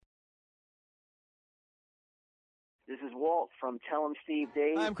This is Walt from Tell 'em Steve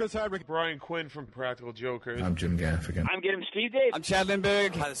Dave. I'm Chris Hardwick. Brian Quinn from Practical Jokers. I'm Jim Gaffigan. I'm Get 'em Steve Dave. I'm Chad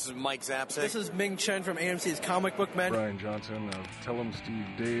Lindbergh. Hi, this is Mike Zapsik. This is Ming Chen from AMC's Comic Book Men. Brian Johnson of Tell 'em Steve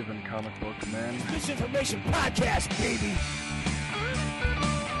Dave and Comic Book Men. Misinformation Podcast, baby.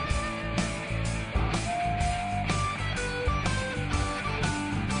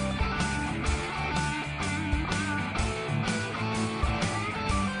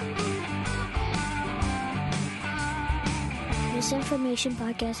 Misinformation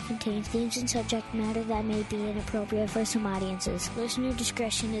Podcast contains themes and subject matter that may be inappropriate for some audiences. Listener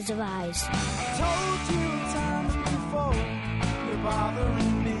discretion is advised. I told you times before, you're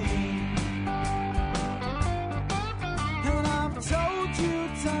bothering me. And I've told you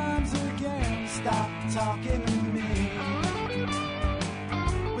times again, stop talking to me.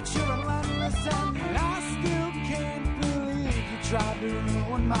 But you're relentless and I still can't believe you tried to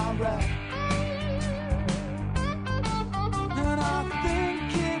ruin my rep. And I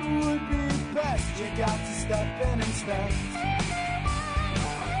think it would be best you got to step in instead.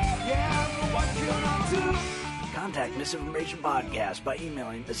 Yeah, but what can I do? Contact Misinformation Podcast by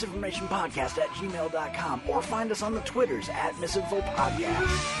emailing misinformationpodcast@gmail.com or find us on the Twitters @misinfopodcast.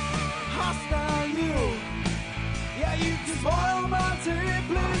 Hostile you. Yeah, you can spoil my day,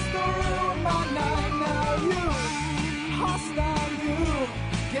 please don't ruin my night. Now you, hostile you,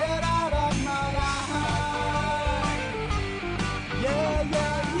 get out of my life. Yeah,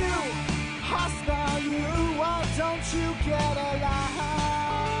 you, hostile you, why don't you get alive?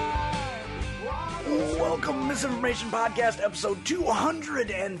 Welcome to Misinformation Podcast, episode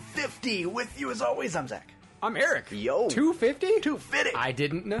 250. With you as always, I'm Zach. I'm Eric. Yo. 250? 250. I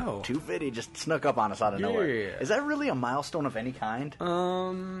didn't know. 250 just snuck up on us out of nowhere. Yeah. Is that really a milestone of any kind? I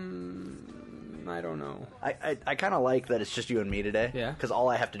don't know. I kind of like that it's just you and me today. Yeah. Because all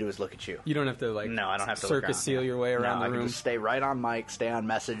I have to do is look at you. You don't have to, No, I don't have to circus look around. seal your way around no, the room. I can just stay right on mic, stay on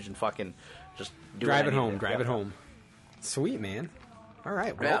message, and fucking just do Drive what it I need home. to. Drive Yeah. it home. Sweet, man. All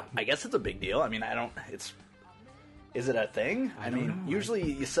right. Well, Yeah, I guess it's a big deal. I mean, is it a thing? I mean, know.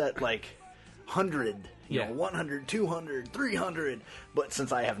 usually you set like 100, Yeah. 100, 200, 300, but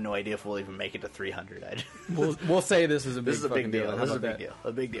since I have no idea if we'll even make it to 300, we'll say this is a big this is a big fucking deal. How This is a about big that? deal.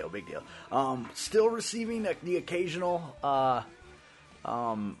 A big deal. Big deal. Still receiving the occasional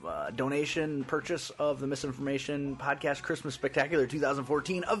donation purchase of the Misinformation Podcast Christmas Spectacular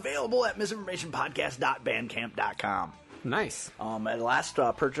 2014, available at misinformationpodcast.bandcamp.com. Nice. My last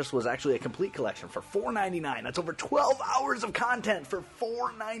purchase was actually a complete collection for $4.99. That's over 12 hours of content for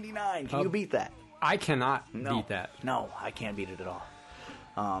 $4.99. Can you beat that? I cannot beat that. No, I can't beat it at all.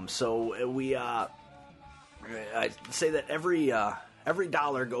 So we, I say that every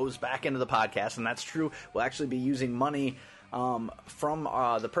dollar goes back into the podcast, and that's true. We'll actually be using money from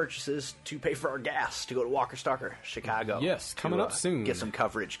the purchases to pay for our gas to go to Walker Stalker, Chicago. Yes, coming up soon. Get some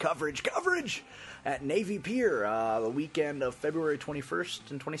coverage at Navy Pier the weekend of February 21st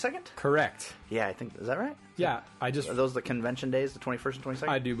and 22nd. Correct. Yeah, I think, is that right? Yeah, Are those the convention days, the 21st and 22nd?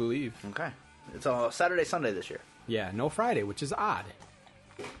 I do believe. Okay. It's a Saturday, Sunday this year. Yeah, no Friday, which is odd.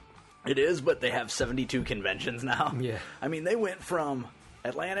 It is, but they have 72 conventions now. Yeah. I mean, they went from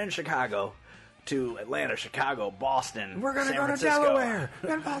Atlanta and Chicago to Atlanta, Chicago, Boston, We're going to San go to Francisco. Delaware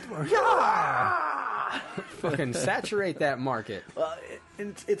and Baltimore. Yeah! Fucking saturate that market.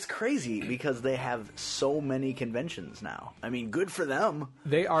 It's crazy because they have so many conventions now. I mean, good for them.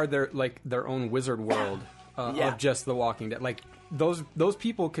 They are their own wizard world of just The Walking Dead. Like, those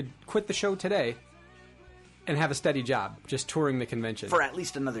people could quit the show today and have a steady job just touring the convention For at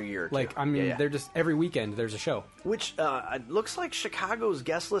least another year or two. Like, I mean, Yeah. they're just every weekend there's a show. Which it looks like Chicago's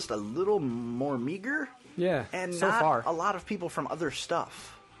guest list a little more meager. Yeah, And so not far. a lot of people from other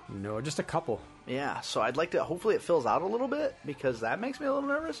stuff. No, just a couple. Yeah, so I'd like to. Hopefully, it fills out a little bit because that makes me a little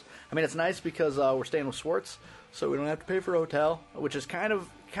nervous. I mean, it's nice because we're staying with Schwartz, so we don't have to pay for a hotel, which is kind of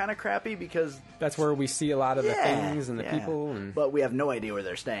crappy because That's where we see a lot of the things and the people. And But we have no idea where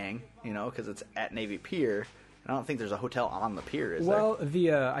they're staying, because it's at Navy Pier. I don't think there's a hotel on the pier, is well,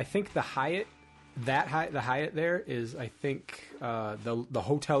 there? I think the Hyatt, the Hyatt there is, I think, the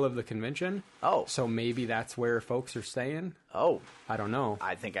hotel of the convention. Oh. So maybe that's where folks are staying. Oh. I don't know.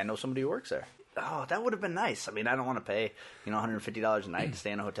 I think I know somebody who works there. Oh, that would have been nice. I mean, I don't want to pay, $150 a night to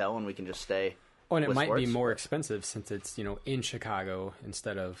stay in a hotel when we can just stay. Oh, and it with might be Schwartz. more expensive since it's, in Chicago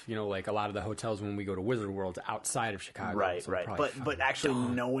instead of, like a lot of the hotels when we go to Wizard World outside of Chicago. Right, So right. But actually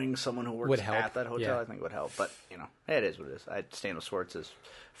knowing someone who works Would help. at that hotel, Yeah. I think would help. But, it is what it is. Staying with Schwartz is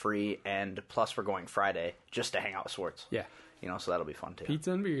free, and plus we're going Friday just to hang out with Schwartz. Yeah. So that'll be fun, too.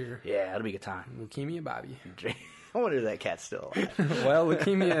 Pizza and beer. Yeah, it'll be a good time. Leukemia Bobby. I wonder if that cat's still alive. Well,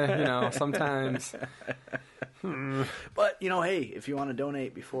 leukemia, sometimes But, hey, if you want to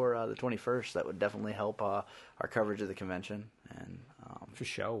donate before the 21st, that would definitely help our coverage of the convention. And for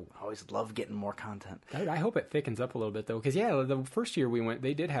sure. I always love getting more content. I hope it thickens up a little bit, though, because, the first year we went,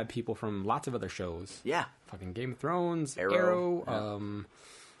 they did have people from lots of other shows. Yeah. Fucking Game of Thrones, Arrow,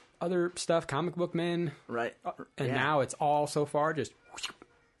 other stuff, Comic Book Men. Right. And now it's all so far just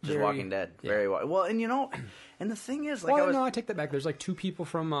Walking Dead. Very well. And, and the thing is, I take that back. There's like 2 people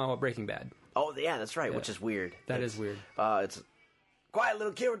from Breaking Bad. Oh, yeah, that's right, which is weird. That is weird. It's quiet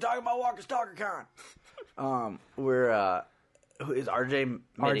little kid. We're talking about Walker Stalker Con. We're who is RJ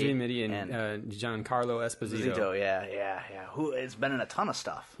Mitty and Giancarlo Esposito. Yeah. Who it's been in a ton of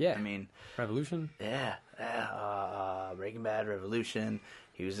stuff. Yeah, I mean Revolution. Yeah. Breaking Bad, Revolution.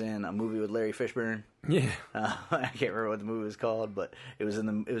 He was in a movie with Larry Fishburne. Yeah, I can't remember what the movie was called, but it was the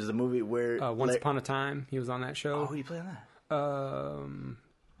movie where Once Upon a Time he was on that show. Oh, who do you play on that?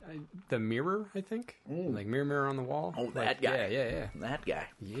 The Mirror, I think. Like Mirror on the Wall. Oh, that guy. Yeah. That guy.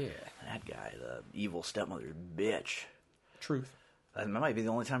 Yeah. That guy, the evil stepmother's bitch. Truth. That might be the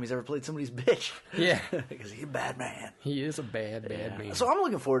only time he's ever played somebody's bitch. Yeah. Because he's a bad man. He is a bad man. So I'm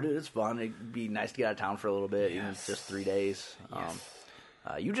looking forward to it. It's fun. It'd be nice to get out of town for a little bit, even if it's just 3 days. Yes.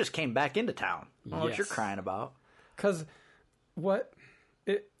 You just came back into town. I don't know what you're crying about. Because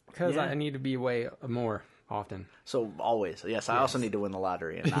I need to be away more often. So always. Yes, I also need to win the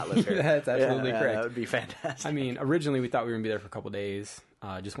lottery and not live here. That's absolutely correct. That would be fantastic. I mean, originally we thought we were going to be there for a couple days.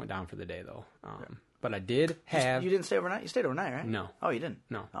 Just went down for the day, though. But I did have... You didn't stay overnight? You stayed overnight, right? No. Oh, you didn't?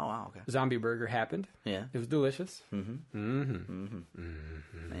 No. Oh, wow, okay. Zombie Burger happened. Yeah. It was delicious. And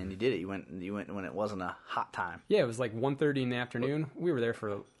you did it. You went when it wasn't a hot time. Yeah, it was like 1:30 in the afternoon. We were there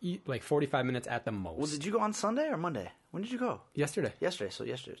for like 45 minutes at the most. Well, did you go on Sunday or Monday? When did you go? Yesterday. So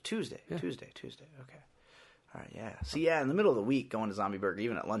yesterday. Tuesday. Yeah. Tuesday. Okay. All right, yeah. See, in the middle of the week, going to Zombie Burger,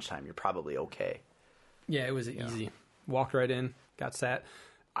 even at lunchtime, you're probably okay. Yeah, it was easy. Walked right in, got sat.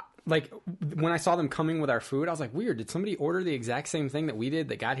 Like, when I saw them coming with our food, I was like, weird. Did somebody order the exact same thing that we did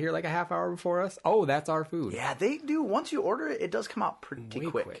that got here like a half hour before us? Oh, that's our food. Yeah, they do. Once you order it, it does come out pretty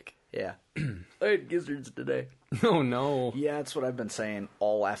quick. Yeah. I had gizzards today. Oh, no. Yeah, that's what I've been saying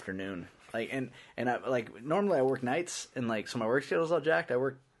all afternoon. Like, and I, normally I work nights, and, so my work schedule's all jacked. I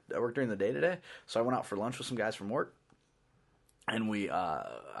work during the day today, so I went out for lunch with some guys from work. And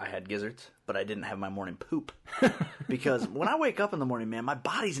I had gizzards, but I didn't have my morning poop. Because when I wake up in the morning, man, my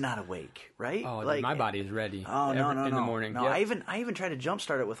body's not awake, right? Oh, my body is ready. Oh, no. In the morning. No, yep. I even tried to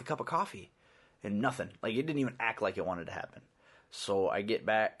jumpstart it with a cup of coffee. And nothing. Like, it didn't even act like it wanted to happen. So I get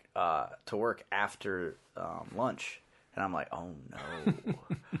back to work after lunch, and I'm like, oh, no.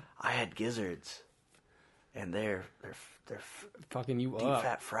 I had gizzards. And they're fucking you deep up.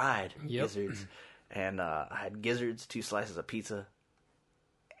 Fat fried gizzards. And I had gizzards, 2 slices of pizza,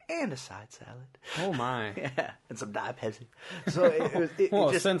 and a side salad. Oh, my. Yeah, and some Diet Pepsi. So it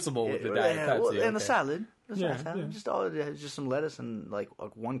was just sensible with the Diet Pepsi. Well, and the salad. Yeah. Just some lettuce and like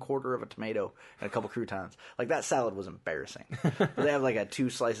 1/4 of a tomato and a couple croutons. Like, that salad was embarrassing. But they have like 2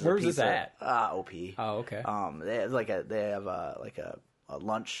 slices of pizza. Where's this at? OP. Oh, okay. They have a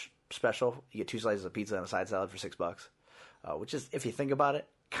lunch special. You get 2 slices of pizza and a side salad for $6, which is, if you think about it,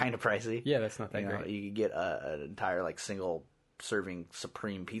 kind of pricey. Yeah, that's not that great. You could get an entire single serving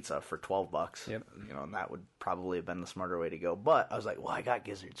supreme pizza for $12. Yep. And that would probably have been the smarter way to go. But I was like, well, I got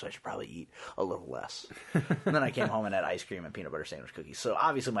gizzards, so I should probably eat a little less. And then I came home and had ice cream and peanut butter sandwich cookies. So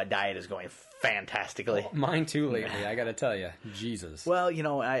obviously my diet is going fantastically. Mine too lately, I got to tell you. Jesus. Well,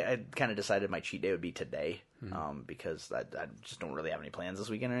 I kind of decided my cheat day would be today. Because I just don't really have any plans this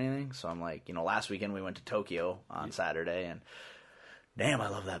weekend or anything. So I'm like, last weekend we went to Tokyo on Saturday, and damn, I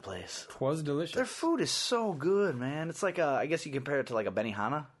love that place. It was delicious. Their food is so good, man. It's like I guess you compare it to like a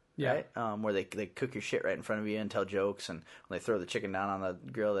Benihana, yeah. Right? Where they cook your shit right in front of you and tell jokes, and when they throw the chicken down on the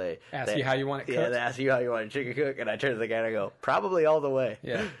grill, they ask you how you want it cooked. Yeah, they ask you how you want your chicken cooked, and I turn to the guy and I go, probably all the way.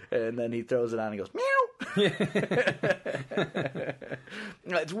 Yeah. And then he throws it on and goes, meow.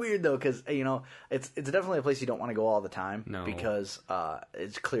 It's weird though, because it's definitely a place you don't want to go all the time. No. Because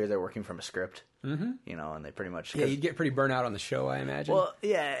it's clear they're working from a script. Mm-hmm. And they pretty much you'd get pretty burnt out on the show, I imagine. Well,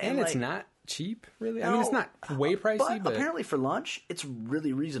 yeah, and it's not cheap, really. No, I mean, it's not way pricey, but apparently for lunch, it's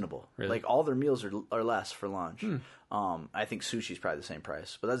really reasonable. Really? Like, all their meals are less for lunch. I think sushi's probably the same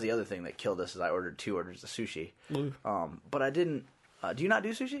price. But that's the other thing that killed us is I ordered 2 orders of sushi. But I didn't. Do you not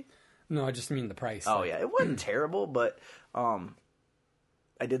do sushi? No, I just mean the price. Oh, yeah. It wasn't terrible, but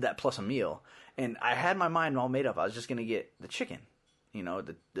I did that plus a meal. And I had my mind all made up. I was just going to get the chicken, and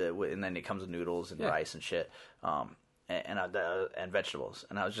then it comes with noodles and rice and shit, and vegetables.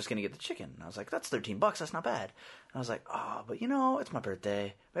 And I was just going to get the chicken. And I was like, that's $13. That's not bad. And I was like, but it's my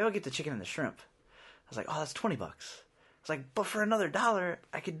birthday. Maybe I'll get the chicken and the shrimp. was like, oh, that's $20. It's like, but for another $1,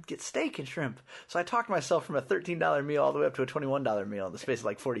 I could get steak and shrimp. So I talked myself from a $13 meal all the way up to a $21 meal in the space of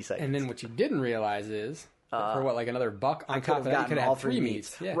like 40 seconds. And then what you didn't realize is, for what, like another $1 on top of that, you could have all had 3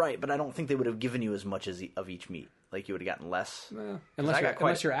 meats. Yeah. Right, but I don't think they would have given you as much as of each meat. Like, you would have gotten less.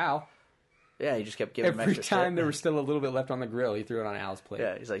 Unless you're Al. Yeah, he just kept giving Every him extra time shit. there was still a little bit left on the grill, he threw it on Al's plate.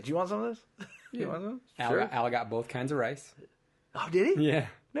 Yeah, he's like, do you want some of this? You want some? Al got both kinds of rice. Oh, did he? Yeah.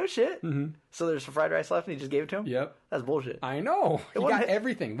 No shit. Mm-hmm. So there's some fried rice left and he just gave it to him? Yep. That's bullshit. I know. He got his...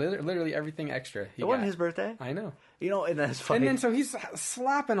 everything. Literally everything extra. It wasn't his birthday? I know. You know, and that's funny. And then so he's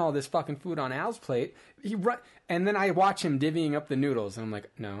slapping all this fucking food on Al's plate. And then I watch him divvying up the noodles. And I'm like,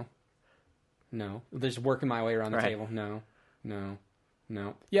 no. Just working my way around the table. No.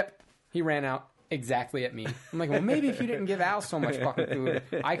 Yep. He ran out exactly at me. I'm like, well, maybe if you didn't give Al so much fucking food,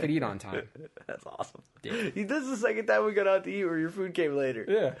 I could eat on time. That's awesome. Yeah. This is the second time we got out to eat where your food came later.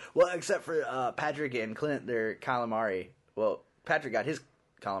 Yeah. Well, except for Patrick and Clint, their calamari. Well, Patrick got his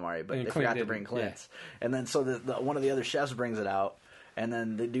calamari, but they forgot to bring Clint's. Yeah. And then so one of the other chefs brings it out, and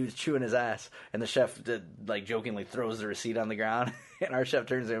then the dude's chewing his ass, and the chef like jokingly throws the receipt on the ground, and our chef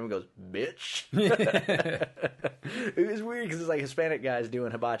turns to him and goes, "Bitch." It was weird because it's like Hispanic guys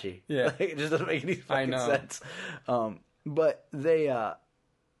doing hibachi. Yeah, like, it just doesn't make any fucking sense. But they,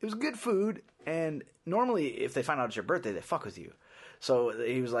 it was good food, and normally if they find out it's your birthday, they fuck with you. So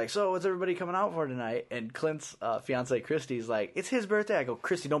he was like, so what's everybody coming out for tonight? And Clint's fiance, Christy's like, it's his birthday. I go,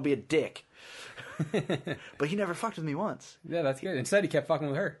 Christy, don't be a dick. But he never fucked with me once. Yeah, that's good. Instead, he kept fucking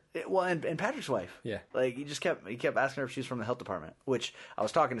with her. And Patrick's wife. Yeah. Like, he kept asking her if she's from the health department, which I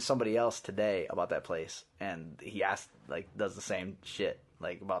was talking to somebody else today about that place, and he asked, like, does the same shit,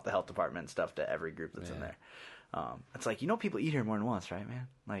 like, about the health department and stuff to every group that's in there. It's like, people eat here more than once, right, man?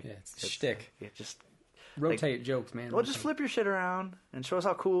 Like, yeah, it's shtick. Yeah, just... Rotate jokes, man. Well, just flip your shit around and show us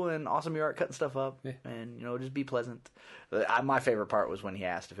how cool and awesome you are at cutting stuff up. Yeah. And, just be pleasant. My favorite part was when he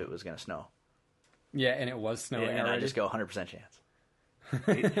asked if it was going to snow. Yeah, and it was snowing and already. I just go, 100% chance.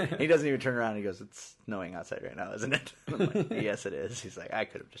 he doesn't even turn around. He goes, it's snowing outside right now, isn't it? I'm like, yes, it is. He's like, I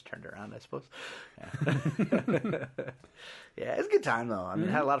could have just turned around, I suppose. Yeah, yeah, it's a good time, though. I mean,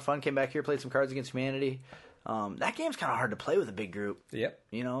 had a lot of fun. Came back here, played some Cards Against Humanity. That game's kind of hard to play with a big group. Yep.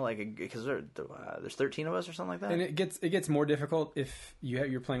 Because there's 13 of us or something like that. And it gets more difficult if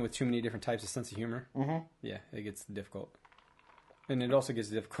you're playing with too many different types of sense of humor. Mm-hmm. Yeah, it gets difficult. And it also gets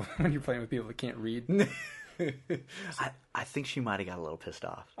difficult when you're playing with people that can't read. I think she might have got a little pissed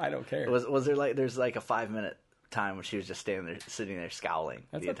off. I don't care. Was there there's like a 5-minute time when she was just sitting there scowling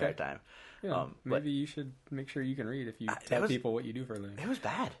the entire time. Yeah, maybe you should make sure you can read if you tell people what you do for a living. It was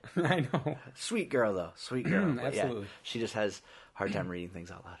bad. I know. Sweet girl, though. Sweet girl. Absolutely. Yeah, she just has a hard time reading things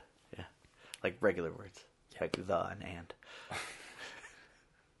out loud. Yeah. Like regular words. Like the and.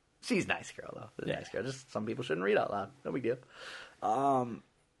 She's a nice girl, though. Nice girl. Just some people shouldn't read out loud. No big deal.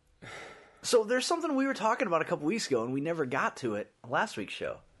 So there's something we were talking about a couple weeks ago, and we never got to it last week's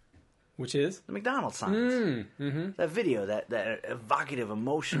show. Which is? The McDonald's signs. That video, that evocative,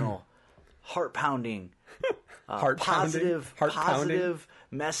 emotional, heart-pounding, positive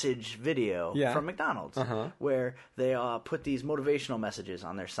message video from McDonald's, where they put these motivational messages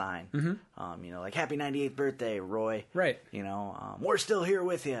on their sign. Like, happy 98th birthday, Roy. Right. We're still here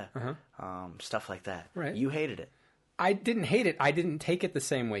with you. Stuff like that. Right. You hated it. I didn't hate it. I didn't take it the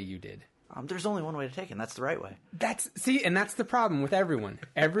same way you did. There's only one way to take it, and that's the right way. And that's the problem with everyone.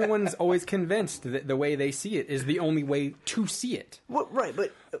 Everyone's always convinced that the way they see it is the only way to see it. Well, right,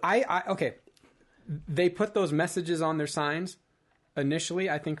 but... Okay. They put those messages on their signs initially,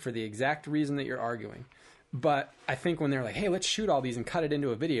 I think, for the exact reason that you're arguing. But I think when they're like, hey, let's shoot all these and cut it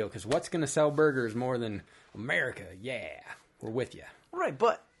into a video, because what's going to sell burgers more than America? Yeah, we're with you. Right,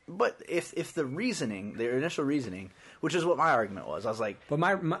 but if the reasoning, their initial reasoning, which is what my argument was, I was like... But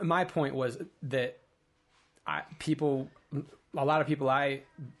my point was that a lot of people I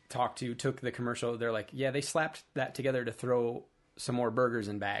talked to took the commercial, they're like, yeah, they slapped that together to throw some more burgers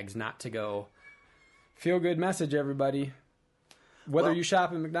in bags, not to go, feel good message, everybody. Whether you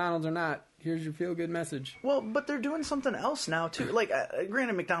shop at McDonald's or not, here's your feel good message. Well, but they're doing something else now, too. Like,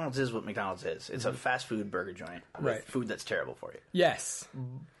 granted, McDonald's is what McDonald's is. It's a fast food burger joint with food that's terrible for you. Yes.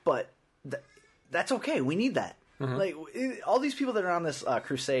 But that's okay. We need that. Like, all these people that are on this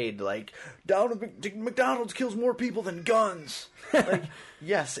crusade, like, McDonald's kills more people than guns. Like,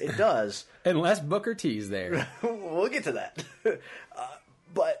 yes, it does. Unless Booker T's there. We'll get to that.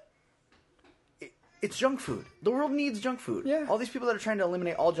 But it's junk food. The world needs junk food. Yeah. All these people that are trying to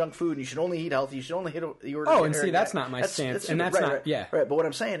eliminate all junk food, and you should only eat healthy, you should only hit your... Oh, and see, that's not my stance. And that's not... Right, but what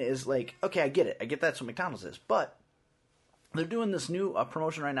I'm saying is, like, okay, I get it. I get that's what McDonald's is. But They're doing this new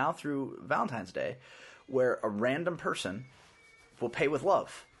promotion right now through Valentine's Day where a random person will pay with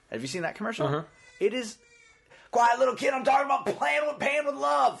love. Have you seen that commercial? Uh-huh. It is... Quiet little kid, I'm talking about paying with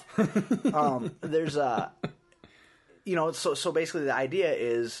love. There's so basically the idea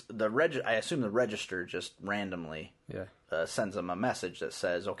is I assume the register just randomly sends them a message that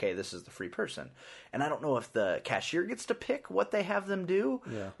says, okay, this is the free person. And I don't know if the cashier gets to pick what they have them do,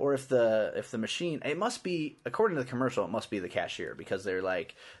 or if the machine. It must be, according to the commercial, it must be the cashier, because they're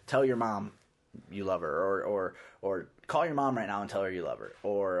like, tell your mom you love her, or call your mom right now and tell her you love her,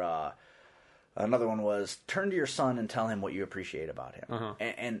 or another one was turn to your son and tell him what you appreciate about him,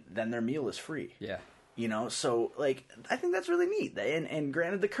 and then their meal is free. Yeah. So, like, I think that's really neat. And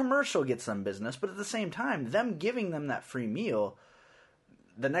granted, the commercial gets them business, but at the same time, them giving them that free meal,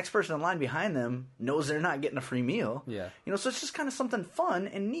 the next person in line behind them knows they're not getting a free meal. Yeah. So it's just kind of something fun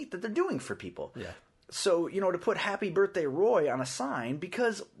and neat that they're doing for people. Yeah. So, to put Happy Birthday Roy on a sign,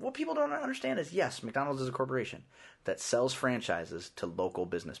 because what people don't understand is, yes, McDonald's is a corporation that sells franchises to local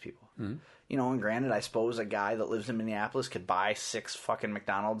business people. Mm-hmm. And granted, I suppose a guy that lives in Minneapolis could buy 6 fucking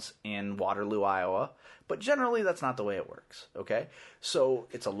McDonald's in Waterloo, Iowa, but generally that's not the way it works, okay? So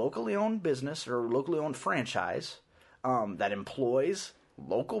it's a locally owned business or locally owned franchise that employs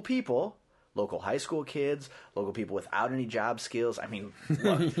local people, local high school kids, local people without any job skills. I mean,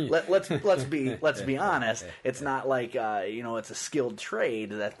 look, let's be honest. It's not like it's a skilled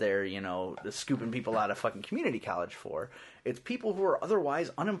trade that they're scooping people out of fucking community college for. It's people who are otherwise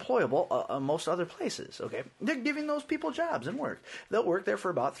unemployable most other places, okay? They're giving those people jobs and work. They'll work there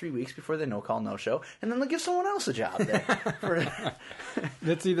for about 3 weeks before they no-call, no-show, and then they'll give someone else a job there.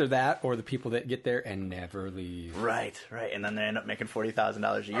 It's either that or the people that get there and never leave. Right. And then they end up making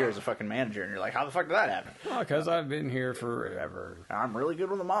 $40,000 a year as a fucking manager, and you're like, how the fuck did that happen? Oh, because I've been here forever. I'm really good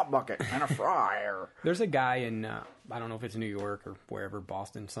with a mop bucket and a fryer. There's a guy in, I don't know if it's New York or wherever,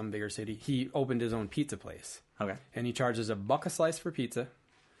 Boston, some bigger city. He opened his own pizza place. Okay. And he charges $1 a slice for pizza.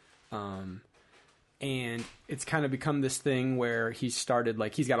 And it's kind of become this thing where he's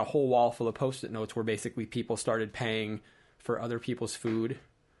got a whole wall full of Post-it notes where basically people started paying for other people's food.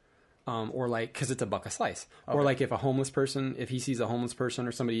 Because it's $1 a slice. Okay. Or if he sees a homeless person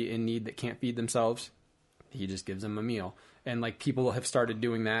or somebody in need that can't feed themselves, he just gives them a meal. And people have started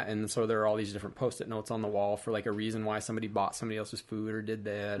doing that, and so there are all these different Post-it notes on the wall for a reason why somebody bought somebody else's food or did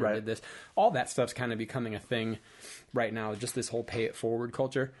that or did this. All that stuff's kind of becoming a thing right now. Just this whole pay it forward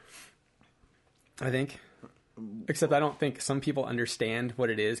culture, I think. Except I don't think some people understand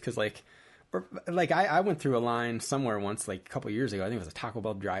what it is, because I went through a line somewhere once, a couple of years ago. I think it was a Taco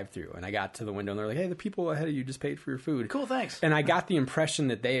Bell drive-thru, and I got to the window, and they're like, "Hey, the people ahead of you just paid for your food." Cool, thanks. And I got the impression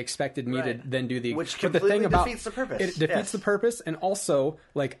that they expected me to then do the... Which completely defeats the purpose. It defeats the purpose, and also,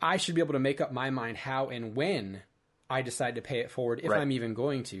 I should be able to make up my mind how and when I decide to pay it forward, if I'm even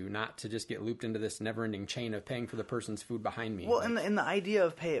going to, not to just get looped into this never-ending chain of paying for the person's food behind me. Well, and the idea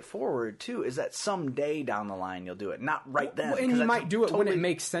of pay it forward, too, is that someday down the line you'll do it, not right then. And you might do it when it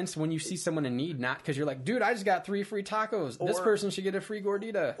makes sense, when you see someone in need, not because you're like, dude, I just got 3 free tacos. This person should get a free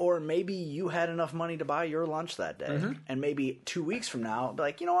gordita. Or maybe you had enough money to buy your lunch that day, and maybe 2 weeks from now, be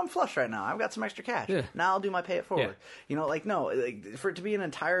like, I'm flush right now. I've got some extra cash. Yeah. Now I'll do my pay it forward. Yeah. For it to be an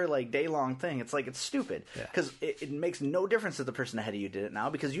entire day-long thing, it's stupid. Because it makes no difference that the person ahead of you did it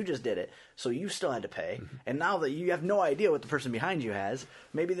now, because you just did it, so you still had to pay. And now that you have no idea what the person behind you has,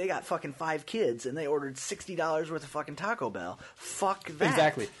 maybe they got fucking 5 kids and they ordered $60 worth of fucking Taco Bell. Fuck that.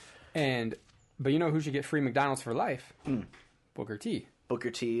 Exactly. But you know who should get free McDonald's for life? Booker T. Booker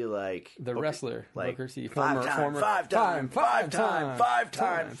T, the wrestler, Booker T, five time.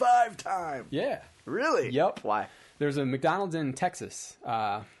 Yeah. Really? Yep. Why? There's a McDonald's in Texas.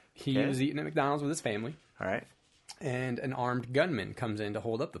 He was eating at McDonald's with his family. All right. And an armed gunman comes in to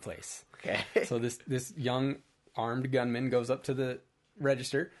hold up the place. Okay. So this young armed gunman goes up to the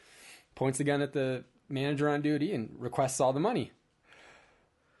register, points the gun at the manager on duty, and requests all the money.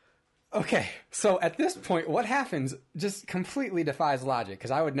 Okay, so at this point, what happens just completely defies logic, because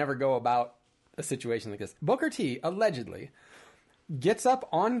I would never go about a situation like this. Booker T, allegedly, gets up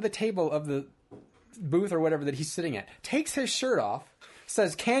on the table of the booth or whatever that he's sitting at, takes his shirt off,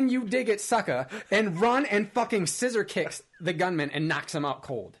 says, "Can you dig it, sucker?" and run and fucking scissor kicks the gunman and knocks him out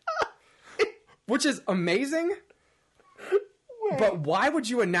cold. Which is amazing. But why would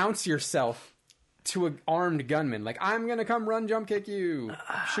you announce yourself to an armed gunman? I'm going to come run jump kick you.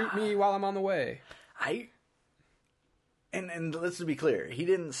 Shoot me while I'm on the way. And let's be clear. He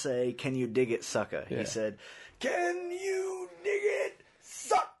didn't say, "Can you dig it, sucker?" Yeah. He said, "Can you dig it,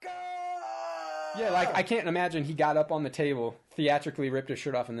 sucker?" Yeah, like I can't imagine he got up on the table, theatrically ripped his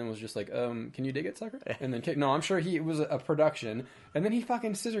shirt off, and then was just like, "Can you dig it, sucker?" And then no, I'm sure it was a production, and then he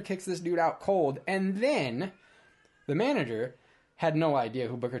fucking scissor kicks this dude out cold, and then the manager had no idea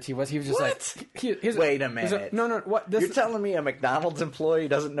who Booker T was. He was just like, "Wait a minute, no, what? You're telling me a McDonald's employee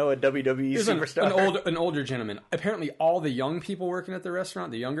doesn't know a WWE superstar?" An older gentleman. Apparently, all the young people working at the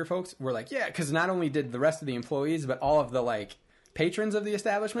restaurant, the younger folks, were like, "Yeah," because not only did the rest of the employees, but all of the like patrons of the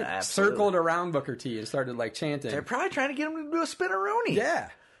establishment circled around Booker T and started like chanting. They're probably trying to get him to do a spinneroonie. Yeah,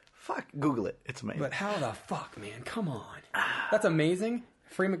 fuck, Google it. It's amazing. But how the fuck, man? Come on, that's amazing.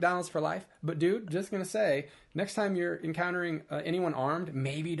 Free McDonald's for life. But dude, just gonna say, next time you're encountering anyone armed,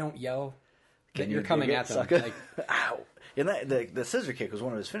 maybe don't yell that you're coming at them. Like, ow! And the scissor kick was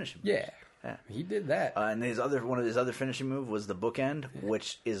one of his finishing moves. Yeah, he did that. And one of his other finishing move was the bookend,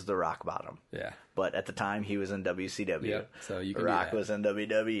 which is the rock bottom. Yeah. But at the time, he was in WCW. Yep. So you can Rock was in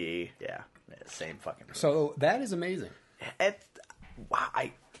WWE. Yeah, same fucking. Move. So that is amazing. And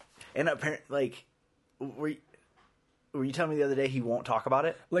apparently, like, were you telling me the other day he won't talk about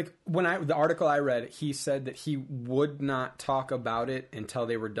it? Like the article I read, he said that he would not talk about it until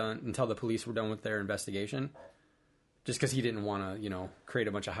the police were done with their investigation, just because he didn't want to, create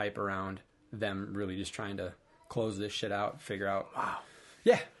a bunch of hype around them really just trying to close this shit out, figure out. Wow.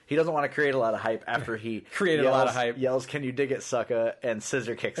 Yeah. He doesn't want to create a lot of hype after he created a lot of hype. Yells, "Can you dig it, sucker?" and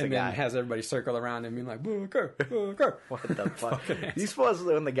scissor kicks a guy. And then has everybody circle around and be like, "Booker, Booker." What the fuck? You suppose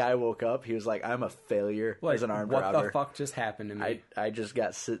when the guy woke up, he was like, "I'm a failure as an armed robber. What the fuck just happened to me? I just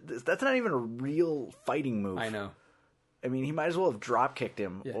got... That's not even a real fighting move. I know. I mean, he might as well have drop kicked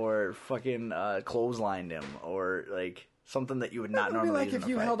him or fucking clotheslined him or like... something that you would not normally use in a fight. It would be like if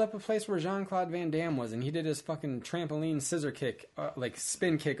you held up a place where Jean-Claude Van Damme was and he did his fucking trampoline scissor kick, like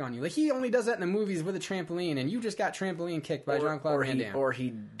spin kick on you. Like, he only does that in the movies with a trampoline, and you just got trampoline kicked by Jean-Claude Van Damme. Or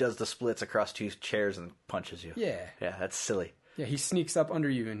he does the splits across two chairs and punches you. Yeah. Yeah, that's silly. Yeah, he sneaks up under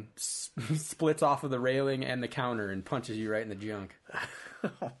you and splits off of the railing and the counter and punches you right in the junk.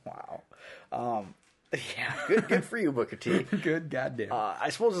 Wow. Yeah, good for you, Booker T. Good goddamn. I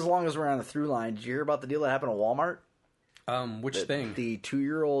suppose as long as we're on the through line, did you hear about the deal that happened at Walmart? Which thing? The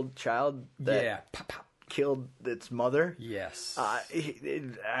 2-year-old child that killed its mother. Yes.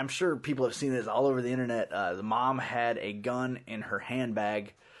 I'm sure people have seen this all over the internet. The mom had a gun in her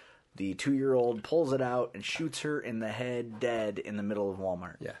handbag. The 2-year-old pulls it out and shoots her in the head dead in the middle of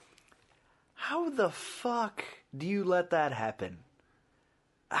Walmart. Yeah. How the fuck do you let that happen?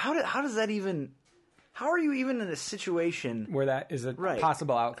 How does that even... How are you even in a situation... where that is a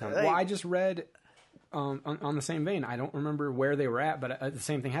possible outcome? Well, I just read... on the same vein, I don't remember where they were at, but the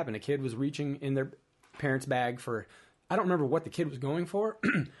same thing happened. A kid was reaching in their parents' bag for, I don't remember what the kid was going for,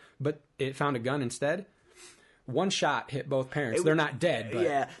 but it found a gun instead. One shot hit both parents. They're not dead, but...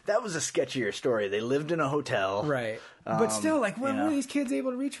 Yeah, that was a sketchier story. They lived in a hotel. Right. But still, like, when were these kids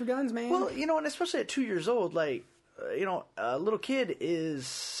able to reach for guns, man? Well, and especially at 2 years old, like, a little kid is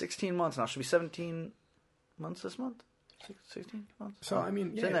 16 months now. Should be 17 months this month? 16 months. So I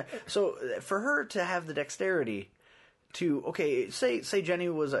mean, yeah. So for her to have the dexterity to say Jenny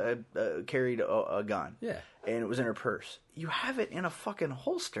was carried a gun, and it was in her purse. You have it in a fucking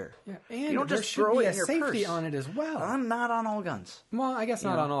holster. Yeah, and you don't just throw it in your safety purse. on it as well. I'm not on all guns. Well, I guess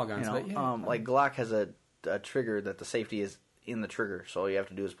not on all guns, but yeah. Like Glock has a trigger that the safety is in the trigger, so all you have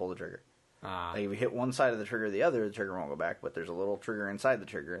to do is pull the trigger. Like if you hit one side of the trigger, the trigger won't go back. But there's a little trigger inside the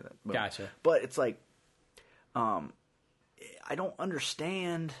trigger. Gotcha. But it's like, I don't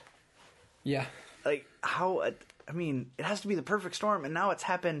understand. Yeah. Like how, I mean, it has to be the perfect storm, and now it's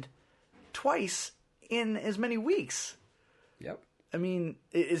happened twice in as many weeks. Yep. I mean,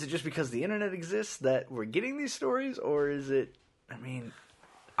 is it just because the internet exists that we're getting these stories, or is it, I mean...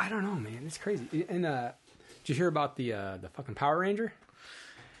 I don't know, man. It's crazy. And did you hear about the fucking Power Ranger?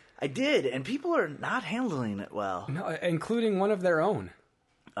 I did, and people are not handling it well. No, including one of their own.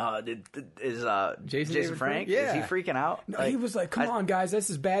 Is Jason Frank? Yeah. Is he freaking out? No, he was like, come on, guys,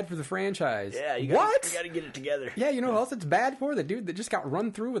 this is bad for the franchise. Yeah, you got to get it together. Yeah, you know what else it's bad for? The dude that just got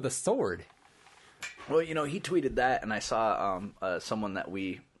run through with a sword. Well, he tweeted that, and I saw someone that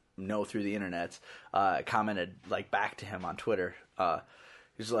we know through the internet commented like back to him on Twitter.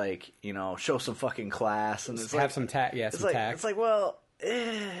 He's like, show some fucking class, and it's have some tact. Yeah, some tact. It's like, well,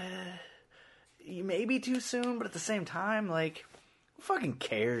 maybe too soon, but at the same time, like, who fucking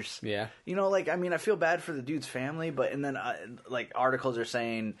cares? Yeah. I mean, I feel bad for the dude's family, and then like articles are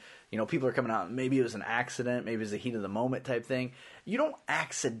saying, people are coming out, maybe it was an accident, maybe it was the heat of the moment type thing. You don't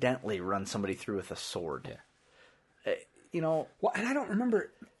accidentally run somebody through with a sword. Yeah. Well, and I don't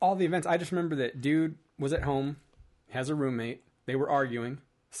remember all the events. I just remember that dude was at home, has a roommate. They were arguing.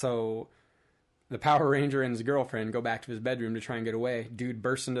 So the Power Ranger and his girlfriend go back to his bedroom to try and get away. Dude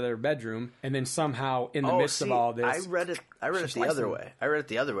bursts into their bedroom, and then somehow, in the midst of all this... I read it the other way. I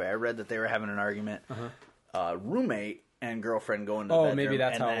read that they were having an argument. Roommate and girlfriend go into the bedroom. Maybe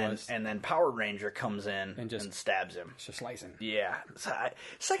that's how it was. And then Power Ranger comes in and stabs him. Just slicing. Yeah.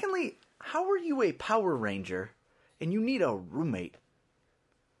 Secondly, how are you a Power Ranger and you need a roommate?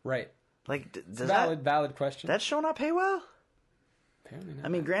 Right. Like, valid question. That show not pay well? Apparently not. I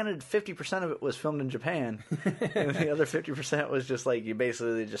mean, granted, 50% of it was filmed in Japan, and the other 50% was just like you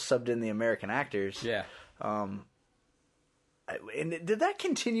basically just subbed in the American actors. Yeah. And did that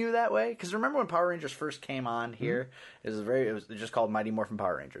continue that way? Because remember when Power Rangers first came on here, it was just called Mighty Morphin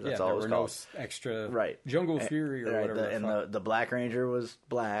Power Rangers. That's all it was called. No extra Jungle Fury or whatever. And the Black Ranger was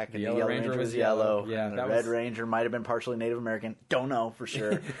black, and the Yellow Ranger was yellow. Yeah, and the Red Ranger might have been partially Native American. Don't know for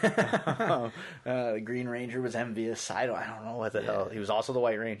sure. The Green Ranger was envious. I don't know what the hell. He was also the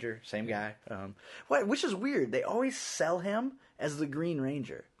White Ranger, same guy. Which is weird. They always sell him as the Green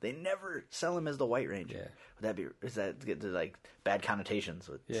Ranger. They never sell him as the White Ranger. Yeah. Is that get to like bad connotations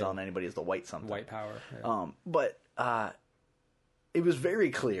with selling anybody as the white something? White power. Yeah. But it was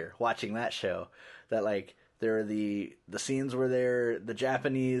very clear watching that show that like there are the scenes where they're the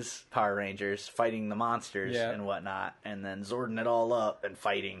Japanese Power Rangers fighting the monsters and whatnot, and then Zording it all up and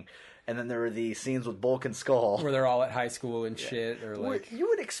fighting. And then there were the scenes with Bulk and Skull. Where they're all at high school and shit. Or like... You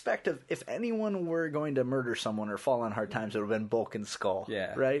would expect if anyone were going to murder someone or fall on hard times, it would have been Bulk and Skull.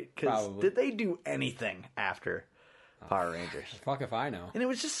 Yeah. Right? Because did they do anything after Power Rangers? Fuck if I know. And it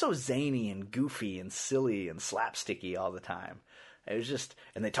was just so zany and goofy and silly and slapsticky all the time. It was just,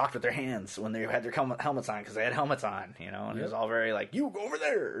 and they talked with their hands when they had their helmets on because they had helmets on, you know, and it was all very like, you go over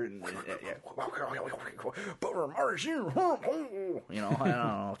there, and Martian, you know, I don't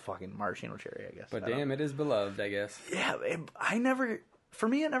know, fucking Martian Cherry, I guess. But damn, it is beloved, I guess. Yeah, for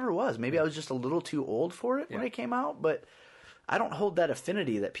me, it never was. Maybe I was just a little too old for it when it came out, but I don't hold that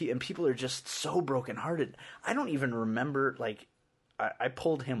affinity and people are just so brokenhearted. I don't even remember, like, I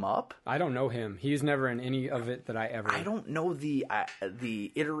pulled him up. I don't know him. He's never in any of it that I ever... I don't know the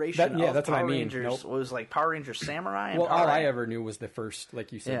iteration of that's Power what I mean. Rangers. Nope. Was like Power Rangers Samurai. And all I ever knew was the first,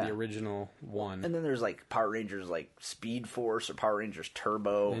 like you said, the original one. And then there's like Power Rangers like Speed Force or Power Rangers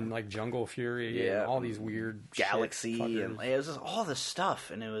Turbo. And like Jungle Fury and all these weird Galaxy. And it was just all this stuff.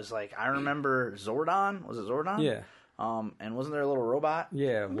 And it was like, I remember Zordon. Was it Zordon? Yeah. And wasn't there a little robot?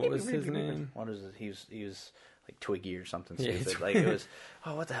 Yeah. What was his name? What is it? He was like Twiggy or something stupid. Like it was,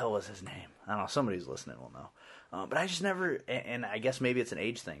 what the hell was his name? I don't know. Somebody who's listening will know. But I just never, and I guess maybe it's an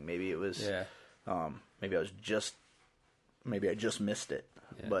age thing. Maybe it was, maybe I just missed it.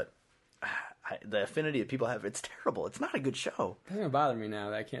 Yeah. But the affinity that people have, it's terrible. It's not a good show. It doesn't bother me now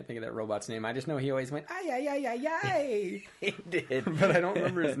that I can't think of that robot's name. I just know he always went, ay, ay, ay, ay, ay. He did. But I don't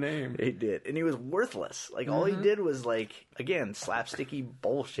remember his name. He did. And he was worthless. Like, all he did was, like, again, slapsticky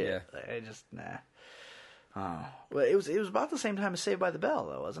bullshit. Yeah. I just, nah. Oh, well, it was about the same time as Saved by the Bell,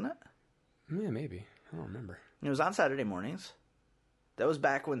 though, wasn't it? Yeah, maybe. I don't remember. It was on Saturday mornings. That was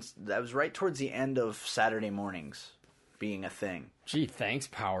right towards the end of Saturday mornings being a thing. Gee, thanks,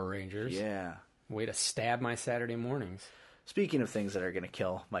 Power Rangers. Yeah. Way to stab my Saturday mornings. Speaking of things that are going to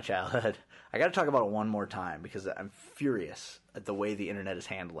kill my childhood, I got to talk about it one more time because I'm furious at the way the internet is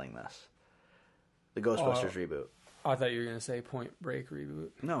handling this. The Ghostbusters reboot. I thought you were going to say Point Break reboot.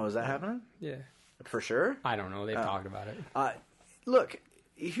 No, is that happening? Yeah. For sure? I don't know. They've talked about it. Look,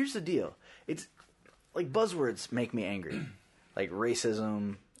 here's the deal. It's like buzzwords make me angry. Like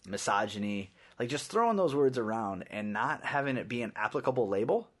racism, misogyny, like just throwing those words around and not having it be an applicable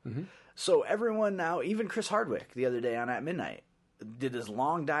label. Mm-hmm. So everyone now, even Chris Hardwick the other day on At Midnight, did this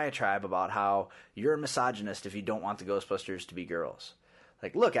long diatribe about how you're a misogynist if you don't want the Ghostbusters to be girls.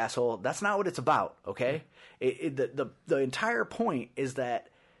 Like, look, asshole, that's not what it's about, okay? The entire point is that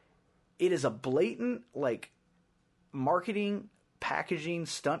it is a blatant, like, marketing, packaging,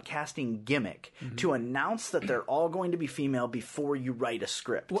 stunt casting gimmick to announce that they're all going to be female before you write a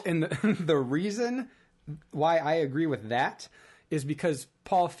script. Well, and the reason why I agree with that is because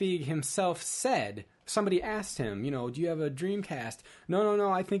Paul Feig himself said, somebody asked him, do you have a dream cast?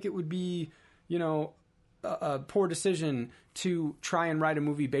 No, I think it would be, a poor decision to try and write a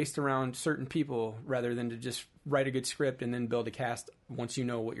movie based around certain people rather than to just write a good script and then build a cast once you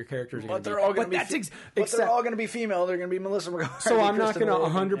know what your characters are going to be. But they're all going to be female. They're going to be Melissa McCarthy. So I'm not going to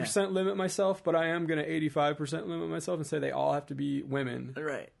 100% limit myself, but I am going to 85% limit myself and say they all have to be women.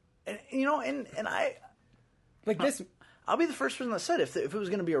 Right. And and I... Like this... I'll be the first person that said if it was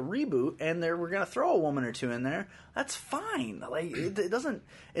going to be a reboot and we're going to throw a woman or two in there, that's fine. Like it doesn't,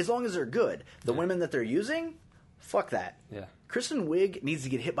 as long as they're good. The women that they're using, Fuck that. Yeah. Kristen Wiig needs to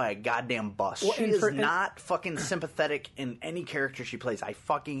get hit by a goddamn bus. Well, she and is for- not fucking sympathetic in any character she plays. I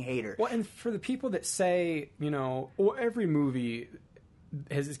fucking hate her. Well, and for the people that say, well, every movie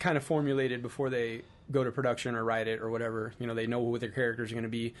is kind of formulated before they go to production or write it or whatever. They know who their characters are going to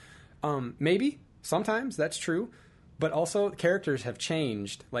be. Maybe sometimes that's true, but also characters have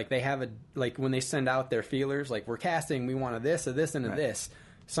changed. Like they have when they send out their feelers, like we're casting, we want a this, and a this.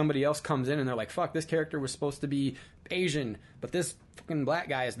 Somebody else comes in and they're like, fuck, this character was supposed to be Asian, but this fucking black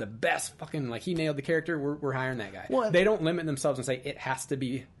guy is the best fucking, like, he nailed the character, we're hiring that guy. Well, they don't limit themselves and say it has to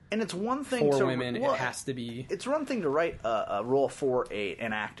be and it's one thing for women, it has to be. It's one thing to write a role for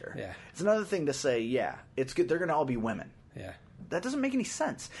an actor. Yeah. It's another thing to say, yeah, it's good, they're going to all be women. Yeah. That doesn't make any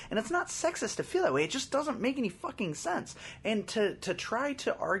sense. And it's not sexist to feel that way. It just doesn't make any fucking sense. And to try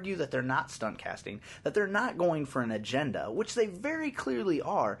to argue that they're not stunt casting, that they're not going for an agenda, which they very clearly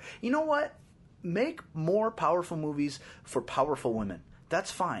are. You know what? Make more powerful movies for powerful women.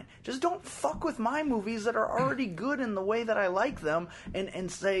 That's fine. Just don't fuck with my movies that are already good in the way that I like them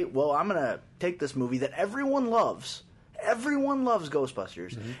and say, well, I'm going to take this movie that everyone loves. Everyone loves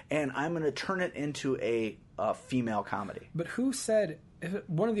Ghostbusters, and I'm going to turn it into a female comedy. But who said,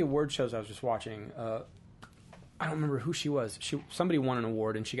 one of the award shows I was just watching, I don't remember who she was. Somebody won an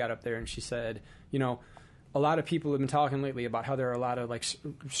award, and she got up there and she said, a lot of people have been talking lately about how there are a lot of like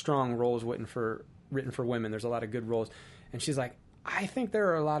strong roles written for women. There's a lot of good roles. And she's like, I think there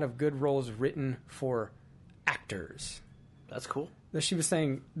are a lot of good roles written for actors. That's cool. That she was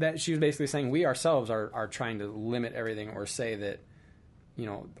basically saying we ourselves are trying to limit everything or say that,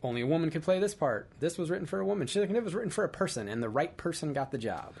 only a woman could play this part. This was written for a woman. She's like, it was written for a person, and the right person got the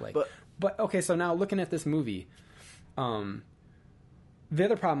job. Like, but okay, so now looking at this movie, the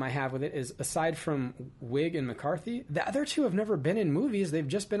other problem I have with it is, aside from Wiig and McCarthy, the other two have never been in movies. They've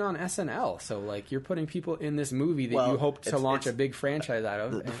just been on SNL. So, like, you're putting people in this movie that you hope to launch a big franchise out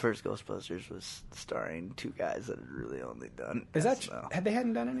of. The first Ghostbusters was starring two guys that had really only done Is that SNL. Had they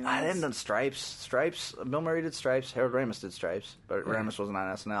hadn't done anything? I hadn't done Stripes. Bill Murray did Stripes. Harold Ramis did Stripes, but Ramis wasn't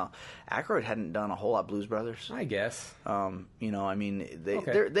on SNL. Aykroyd hadn't done a whole lot. Blues Brothers, I guess. I mean,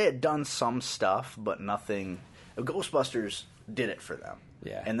 they had done some stuff, but nothing. Ghostbusters did it for them.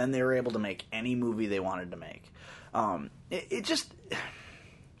 Yeah. And then they were able to make any movie they wanted to make. It just...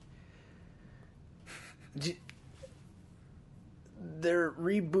 They're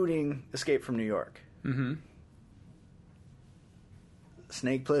rebooting Escape from New York. Mm-hmm.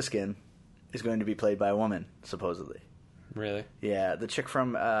 Snake Plissken is going to be played by a woman, supposedly. Really? Yeah, the chick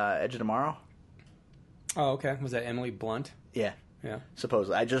from Edge of Tomorrow. Oh, okay. Was that Emily Blunt? Yeah. Yeah.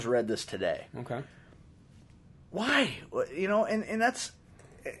 Supposedly. I just read this today. Okay. Why? And that's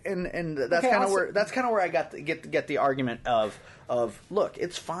that's kind of where I get the argument of look,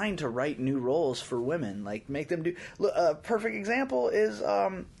 it's fine to write new roles for women, like make them do. A perfect example is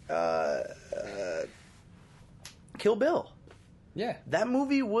Kill Bill. Yeah, that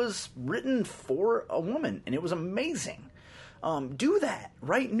movie was written for a woman, and it was amazing. Do that.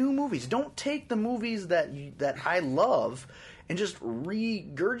 Write new movies. Don't take the movies that I love and just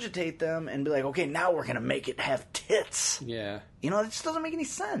regurgitate them and be like, okay, now we're going to make it have tits. Yeah. It just doesn't make any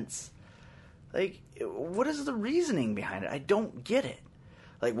sense. Like, what is the reasoning behind it? I don't get it.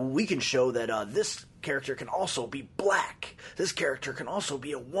 Like, well, we can show that this character can also be black. This character can also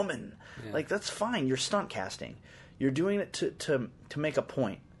be a woman. Yeah. Like, that's fine. You're stunt casting. You're doing it to make a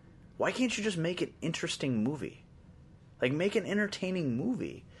point. Why can't you just make an interesting movie? Like, make an entertaining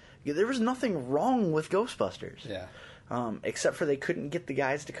movie. There was nothing wrong with Ghostbusters. Yeah. Except for they couldn't get the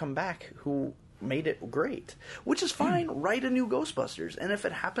guys to come back who made it great. Which is fine. Write a new Ghostbusters. And if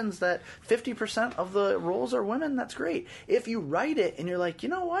it happens that 50% of the roles are women, that's great. If you write it and you're like, you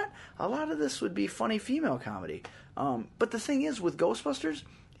know what? A lot of this would be funny female comedy. But the thing is, with Ghostbusters,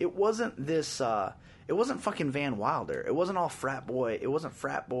 it wasn't this... it wasn't fucking Van Wilder. It wasn't all frat boy. It wasn't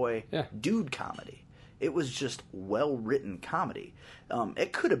frat boy dude comedy. It was just well-written comedy.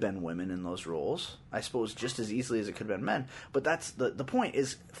 It could have been women in those roles, I suppose, just as easily as it could have been men. But that's the point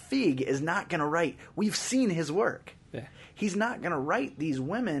is, Feig is not going to write... We've seen his work. Yeah. He's not going to write these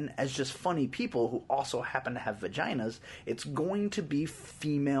women as just funny people who also happen to have vaginas. It's going to be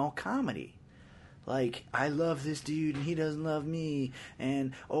female comedy. Like, I love this dude and he doesn't love me,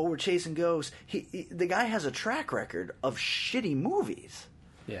 and, oh, we're chasing ghosts. The guy has a track record of shitty movies.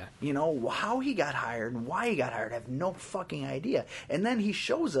 Yeah. How he got hired and why he got hired, I have no fucking idea. And then he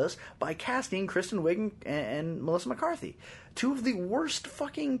shows us by casting Kristen Wiig and Melissa McCarthy. Two of the worst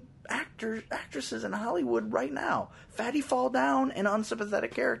fucking actresses in Hollywood right now. Fatty Fall Down and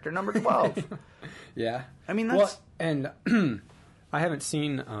unsympathetic character number 12. Yeah. I mean, that's... Well, and I haven't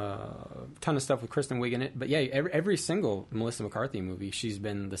seen a ton of stuff with Kristen Wiig in it, but yeah, every single Melissa McCarthy movie, she's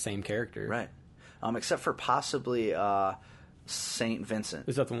been the same character. Right. Except for possibly St. Vincent.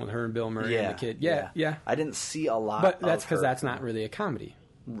 Is that the one with her and Bill Murray and the kid? Yeah. I didn't see a lot but that's because that's not really a comedy.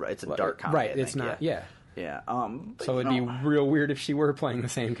 Right, it's a dark comedy. Right, it's not, yeah. Yeah. So it'd be real weird if she were playing the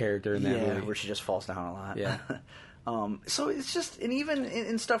same character in that movie. Where she just falls down a lot. Yeah. So it's just, and even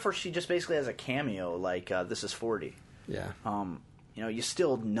in stuff where she just basically has a cameo, like This Is 40. Yeah. You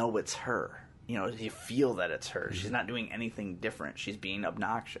still know it's her. You feel that it's her. She's not doing anything different. She's being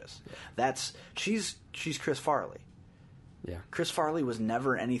obnoxious. Yeah. She's Chris Farley. Yeah. Chris Farley was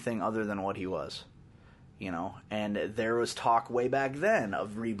never anything other than what he was. And there was talk way back then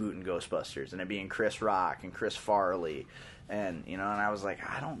of rebooting Ghostbusters and it being Chris Rock and Chris Farley, and and I was like,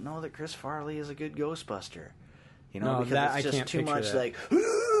 I don't know that Chris Farley is a good Ghostbuster, no, because it's just too much that.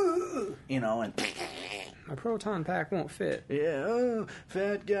 And my proton pack won't fit. Yeah,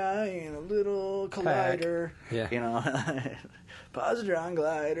 fat guy in a little collider. Pack. Yeah, positron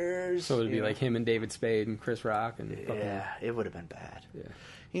gliders. So it'd be like him and David Spade and Chris Rock and it would have been bad.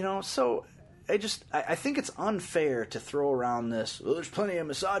 Yeah, so. I think it's unfair to throw around this, there's plenty of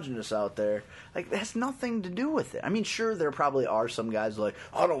misogynists out there. Like, that has nothing to do with it. I mean, sure, there probably are some guys like,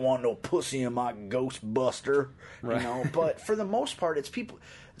 I don't want no pussy in my Ghostbuster, right. But for the most part, it's people,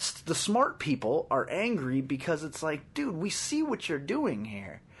 the smart people are angry because it's like, dude, we see what you're doing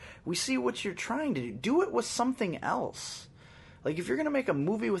here. We see what you're trying to do. Do it with something else. Like, if you're going to make a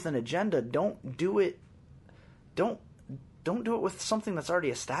movie with an agenda, don't do it with something that's already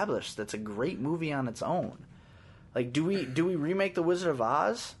established. That's a great movie on its own. Like, do we remake The Wizard of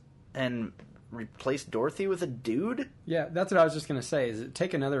Oz and replace Dorothy with a dude? Yeah, that's what I was just gonna say. Is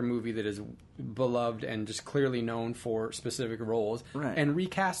take another movie that is beloved and just clearly known for specific roles, right, and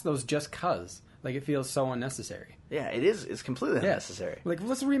recast those just 'cause. Like, it feels so unnecessary. Yeah, it is. It's completely unnecessary. Like,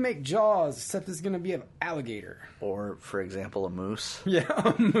 let's remake Jaws, except it's going to be an alligator. Or, for example, a moose. Yeah,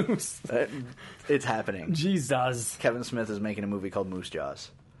 a moose. It's happening. Jesus. Kevin Smith is making a movie called Moose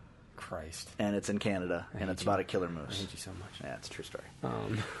Jaws. Christ. And it's in Canada, and it's about a killer moose. I hate you so much. Yeah, it's a true story.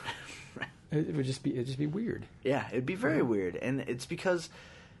 It'd just be weird. Yeah, it'd be very weird. And it's because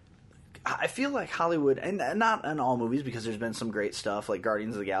I feel like Hollywood, and not in all movies, because there's been some great stuff, like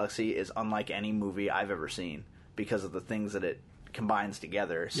Guardians of the Galaxy is unlike any movie I've ever seen because of the things that it combines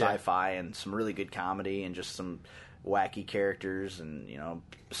together, sci-fi and some really good comedy and just some wacky characters and,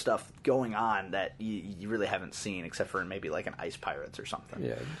 stuff going on that you really haven't seen except for maybe like an Ice Pirates or something.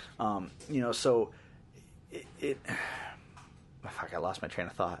 Yeah. So fuck, I lost my train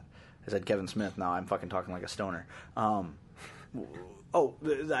of thought. I said Kevin Smith, now I'm fucking talking like a stoner. The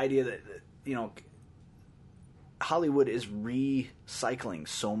idea that, Hollywood is recycling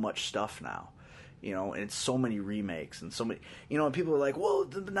so much stuff now, and it's so many remakes and so many, and people are like, well,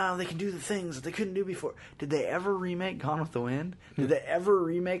 now they can do the things that they couldn't do before. Did they ever remake Gone with the Wind? Did they ever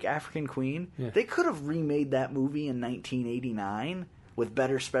remake African Queen? Yeah. They could have remade that movie in 1989 with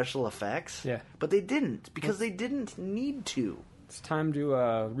better special effects, but they didn't because they didn't need to. It's time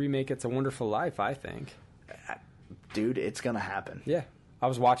to remake It's a Wonderful Life, I think. Dude, it's going to happen. Yeah. I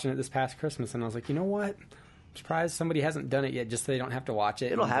was watching it this past Christmas, and I was like, you know what? I'm surprised somebody hasn't done it yet just so they don't have to watch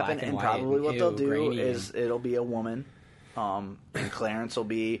it. It'll happen, and probably what they'll do is it'll be a woman, and Clarence will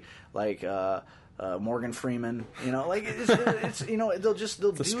be like Morgan Freeman. Like it's they'll do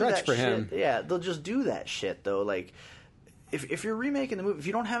that for shit. him. Yeah, they'll just do that shit though. Like if you're remaking the movie, if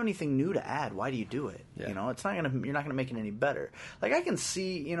you don't have anything new to add, why do you do it? Yeah. You're not gonna make it any better. Like I can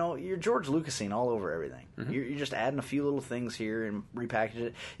see, you're George Lucasing all over everything. Mm-hmm. You're just adding a few little things here and repackage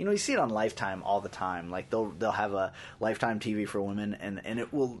it. You see it on Lifetime all the time. Like they'll have a Lifetime TV for women, and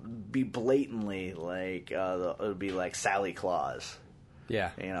it will be blatantly like it'll be like Sally Claus.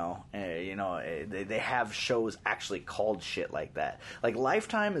 Yeah. They have shows actually called shit like that. Like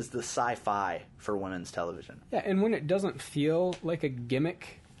Lifetime is the sci-fi for women's television. Yeah, and when it doesn't feel like a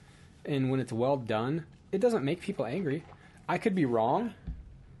gimmick and when it's well done, it doesn't make people angry. I could be wrong,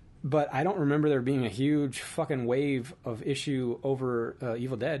 but I don't remember there being a huge fucking wave of issue over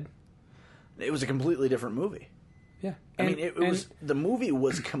Evil Dead. It was a completely different movie. Yeah. The movie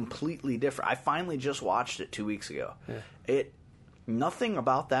was completely different. I finally just watched it 2 weeks ago. Yeah. Nothing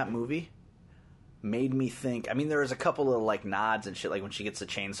about that movie made me think. I mean, there was a couple of like nods and shit, like when she gets the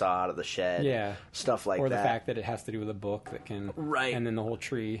chainsaw out of the shed, stuff like that. Or the fact that it has to do with a book that can, right? And then the whole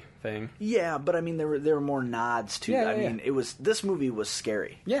tree thing. Yeah, but I mean, there were more nods to. I mean, this movie was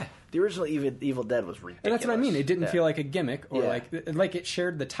scary. Yeah, the original Evil Dead was ridiculous, and that's what I mean. It didn't feel like a gimmick or like it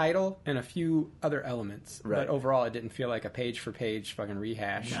shared the title and a few other elements, right. But overall, it didn't feel like a page for page fucking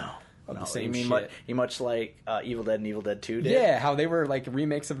rehash. No. of the same you mean shit. much like Evil Dead and Evil Dead 2 did? Yeah, how they were like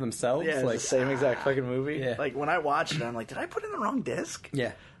remakes of themselves. Yeah, it's like the same exact fucking movie. Yeah. Like when I watched it, I'm like, did I put in the wrong disc?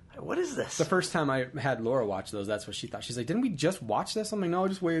 Yeah. What is this? The first time I had Laura watch those, that's what she thought. She's like, "Didn't we just watch this?" I'm like, "No,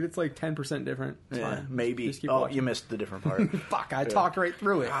 just wait. It's like 10% different." It's Yeah, fine. maybe. Just keep Oh, watching. you missed the different part. Fuck! I talked right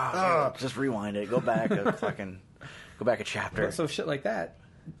through it. Just rewind it. Go back a chapter. So shit like that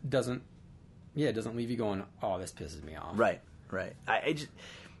doesn't leave you going, "Oh, this pisses me off." Right.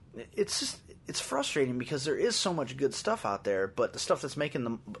 It's frustrating because there is so much good stuff out there, but the stuff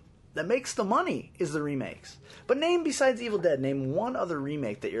that makes the money is the remakes. But besides Evil Dead, name one other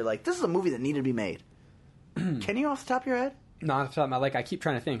remake that you're like, this is a movie that needed to be made. Can you off the top of your head? No, off the top of my, like, I keep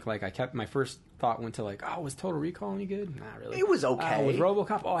trying to think. Like, my first thought went to like, "Oh, was Total Recall any good?" Not really. It was okay. Was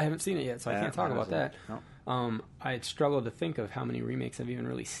RoboCop? Oh, I haven't seen it yet, so I can't talk about that. No. I struggled to think of how many remakes I've even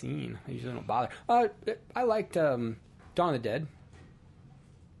really seen. I usually don't bother. I liked Dawn of the Dead.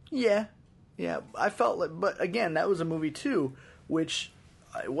 Yeah. I felt like, but again, that was a movie too, which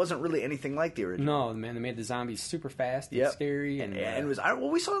it wasn't really anything like the original. No, man, they made the zombies super fast and Yep. scary, and it was.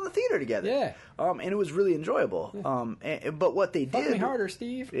 We saw it in the theater together. Yeah. And it was really enjoyable. But what they fuck did me harder,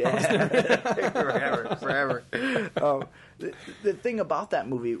 Steve. Yeah. forever. The thing about that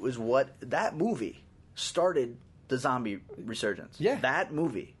movie was that movie started the zombie resurgence. Yeah. That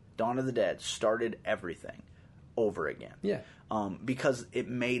movie, Dawn of the Dead, started everything over again. Yeah. Because it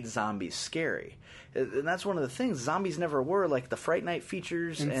made zombies scary. And that's one of the things. Zombies never were like the Fright Night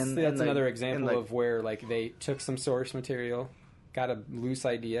features. And that's another example of where like they took some source material, got a loose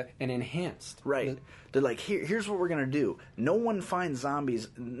idea, and enhanced. Right. They're like, here's what we're going to do. No one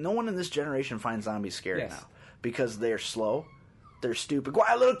in this generation finds zombies scary now. Because they're slow. They're stupid.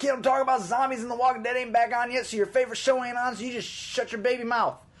 Quiet little kid, I'm talking about zombies and The Walking Dead ain't back on yet, so your favorite show ain't on, so you just shut your baby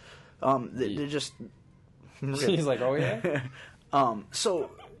mouth. They're just... He's like, "Oh yeah." So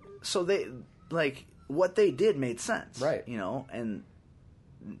they like what they did made sense, right? And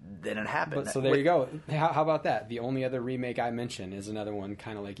then it happened. So there you go. How about that? The only other remake I mention is another one,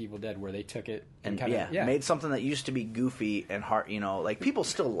 kind of like Evil Dead, where they took it and made something that used to be goofy and hard. Like people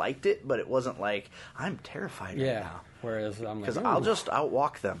still liked it, but it wasn't like I'm terrified right now. Whereas I'm like, because I'll just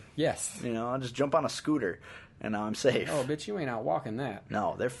outwalk them. Yes. I'll just jump on a scooter. And now I'm safe. Oh, bitch, you ain't out walking that.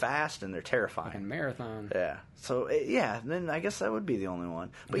 No, they're fast and they're terrifying. Fucking marathon. Yeah. So, then I guess that would be the only one.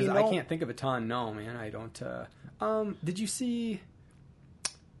 But I can't think of a ton. No, man, I don't. Did you see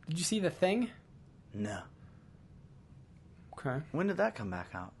The Thing? No. Okay. When did that come back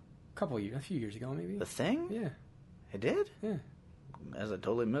out? A few years ago, maybe. The Thing? Yeah. It did? Yeah. As I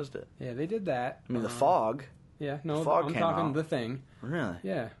totally missed it. Yeah, they did that. I mean, The Fog. Yeah, no, Fog I'm came talking out. The Thing. Really?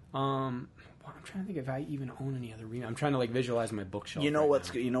 Yeah. I'm trying to think if I even own any other remake. I'm trying to like visualize my bookshelf. You know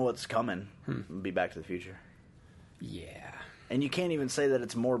what's coming? Be Back to the Future. Yeah. And you can't even say that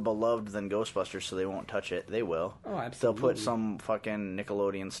it's more beloved than Ghostbusters, so they won't touch it. They will. Oh, absolutely. They'll put some fucking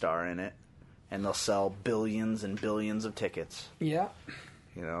Nickelodeon star in it, and they'll sell billions and billions of tickets. Yeah.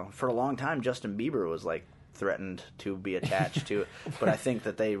 For a long time, Justin Bieber was like threatened to be attached to it, but I think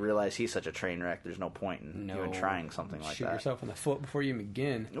that they realize he's such a train wreck. There's no point in even trying something like that. Shoot yourself in the foot before you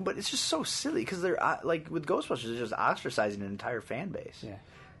begin. But it's just so silly because they're like with Ghostbusters, they're just ostracizing an entire fan base. Yeah.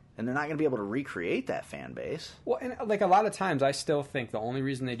 And they're not going to be able to recreate that fan base. Well, and like a lot of times, I still think the only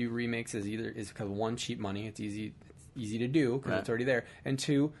reason they do remakes is because one, cheap money, it's easy to do because it's already there, and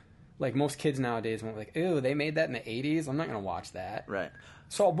two, like most kids nowadays won't like, ew, they made that in the 80s. I'm not going to watch that. Right.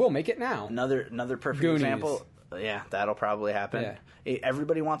 So we'll make it now. Another perfect Goonies. example. Yeah, that'll probably happen. Yeah.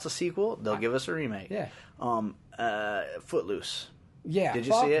 Everybody wants a sequel. They'll give us a remake. Yeah. Footloose. Yeah, did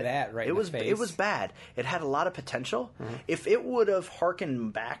you see it? That right? It was bad. It had a lot of potential. Mm-hmm. If it would have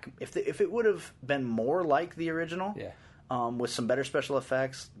harkened back, if it would have been more like the original, with some better special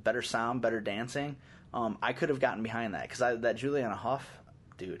effects, better sound, better dancing, I could have gotten behind that because that Juliana Hough,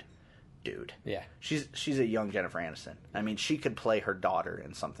 dude. Yeah, she's a young Jennifer Aniston. I mean, she could play her daughter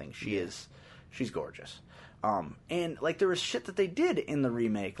in something. She's gorgeous. And like there was shit that they did in the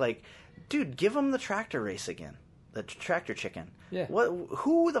remake. Like, dude, give them the tractor race again. The tractor chicken. Yeah.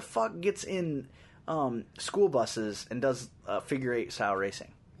 Who the fuck gets in school buses and does figure eight style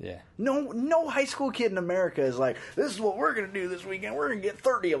racing? Yeah. No high school kid in America is like, this is what we're going to do this weekend. We're going to get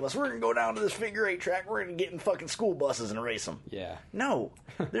 30 of us. We're going to go down to this figure eight track. We're going to get in fucking school buses and race them. Yeah. No.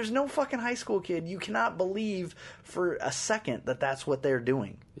 There's no fucking high school kid. You cannot believe for a second that that's what they're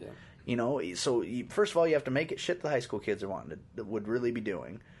doing. Yeah. So first of all, you have to make it shit the high school kids would really be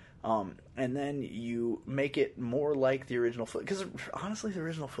doing. And then you make it more like the original Footloose. Because honestly, the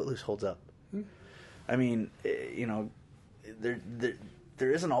original Footloose holds up. I mean, there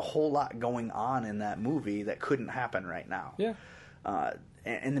isn't a whole lot going on in that movie that couldn't happen right now. Yeah.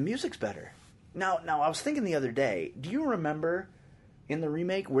 and the music's better. Now, I was thinking the other day, do you remember in the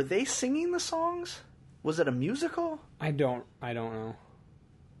remake, were they singing the songs? Was it a musical? I don't know.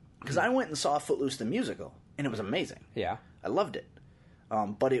 Because I went and saw Footloose the musical, and it was amazing. Yeah. I loved it.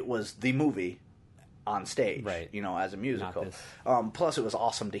 But it was the movie on stage, right? As a musical. Plus, it was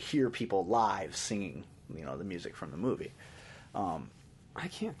awesome to hear people live singing, the music from the movie. I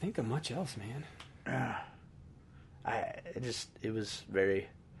can't think of much else, man. It was very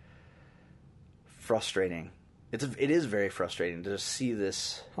frustrating. It is very frustrating to see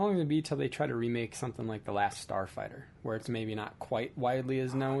this. How long will it be till they try to remake something like The Last Starfighter, where it's maybe not quite widely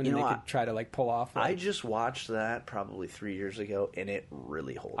as known, and they could try to pull off? I just watched that probably 3 years ago, and it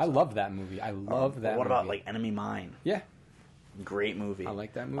really holds. I love that movie. I love that. What movie. about Enemy Mine? Yeah, great movie. I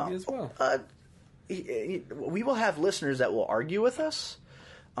like that movie as well. We will have listeners that will argue with us,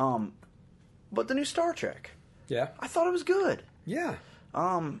 but the new Star Trek. Yeah, I thought it was good. Yeah.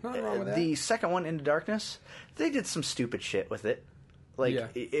 Nothing wrong with that. The second one, Into Darkness, they did some stupid shit with it.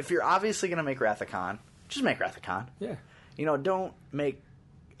 If you're obviously going to make Wrath of Khan, just make Wrath of Khan. Yeah. Don't make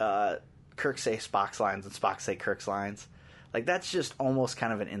Kirk say Spock's lines and Spock say Kirk's lines. That's just almost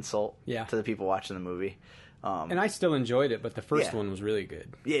kind of an insult to the people watching the movie. And I still enjoyed it, but the first one was really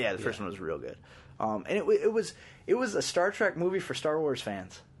good. Yeah, the first one was real good. And it was a Star Trek movie for Star Wars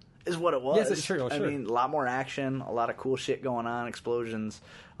fans. Is what it was. Yes, it's true. I mean, a lot more action, a lot of cool shit going on, explosions,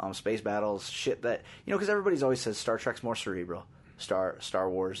 space battles, shit that because everybody's always says Star Trek's more cerebral, Star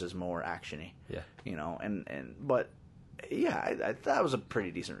Wars is more actiony. Yeah, but that was a pretty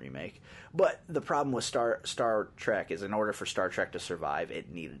decent remake. But the problem with Star Trek is, in order for Star Trek to survive,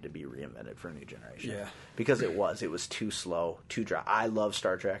 it needed to be reinvented for a new generation. Yeah, because it was too slow, too dry. I love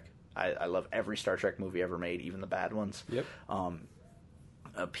Star Trek. I love every Star Trek movie ever made, even the bad ones. Yep.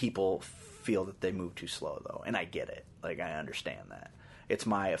 People feel that they move too slow, though, and I get it. I understand that. It's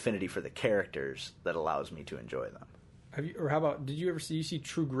my affinity for the characters that allows me to enjoy them. How about, did you see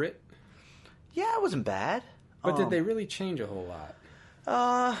True Grit? Yeah, it wasn't bad. But did they really change a whole lot?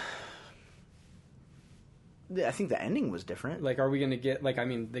 I think the ending was different. Are we going to get,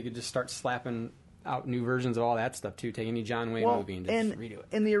 they could just start slapping out new versions of all that stuff, too. Take any John Wayne movie and just redo it.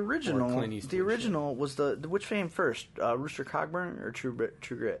 And the original was which came first? Rooster Cogburn or True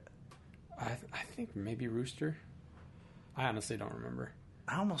Grit? I think maybe Rooster. I honestly don't remember.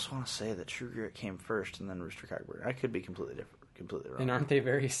 I almost want to say that True Grit came first and then Rooster Cogburn. I could be completely wrong. And aren't they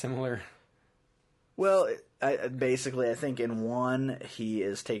very similar? Well, I think in one he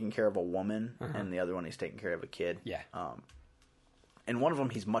is taking care of a woman, and the other one he's taking care of a kid. Yeah. And one of them,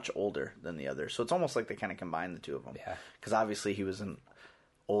 he's much older than the other. So it's almost like they kind of combined the two of them. Yeah. Because obviously he was an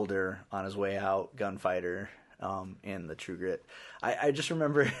older, on his way out, gunfighter in the True Grit. I just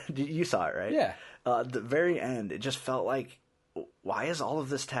remember, you saw it, right? Yeah. The very end, it just felt like, why is all of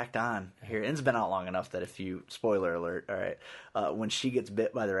this tacked on here? And it's been out long enough that spoiler alert, all right, when she gets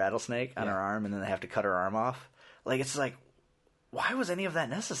bit by the rattlesnake on her arm and then they have to cut her arm off, it's like, why was any of that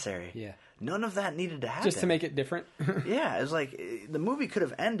necessary? Yeah. None of that needed to happen. Just to make it different? Yeah, it was like the movie could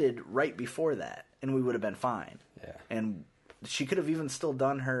have ended right before that, and we would have been fine. Yeah. And she could have even still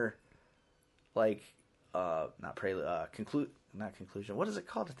done her, not conclusion. What is it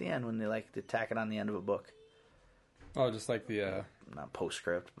called at the end when they tack it on the end of a book? Oh, just like the... not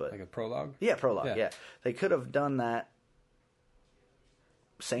postscript, but... Like a prologue? Yeah, prologue, yeah. They could have done that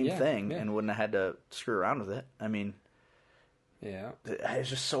same thing and wouldn't have had to screw around with it. I mean... Yeah. It's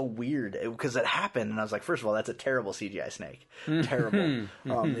just so weird because it happened, and I was like, first of all, that's a terrible CGI snake. Terrible.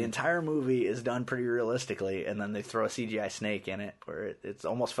 The entire movie is done pretty realistically, and then they throw a CGI snake in it, where it's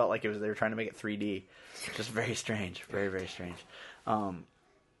almost felt like they were trying to make it 3D. Just very strange. Very, very strange.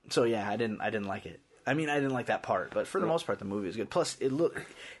 So yeah, I didn't like it. I mean, I didn't like that part, but for the most part, the movie is good. Plus,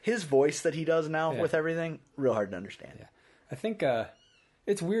 his voice that he does now with everything, real hard to understand. Yeah. I think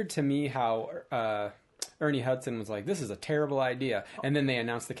it's weird to me how... Ernie Hudson was like, this is a terrible idea. And then they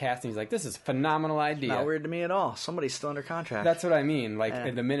announced the casting. He's like, this is a phenomenal idea. Not weird to me at all. Somebody's still under contract. That's what I mean.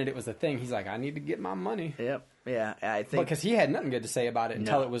 The minute it was a thing, he's like, I need to get my money. Yep. Yeah, I think... Because he had nothing good to say about it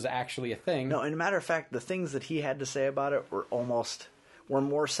until it was actually a thing. No, and a matter of fact, the things that he had to say about it were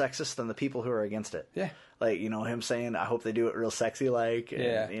more sexist than the people who are against it. Yeah. Him saying, I hope they do it real sexy and,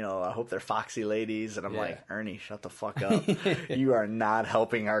 I hope they're foxy ladies. And I'm like, Ernie, shut the fuck up. You are not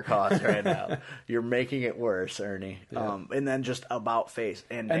helping our cause right now. You're making it worse, Ernie. Yeah. And then just about face.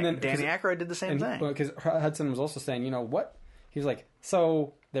 And then Danny Aykroyd did the same thing. Because Hudson was also saying, what? He was like,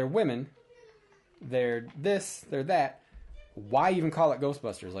 so they're women, they're this, they're that. Why even call it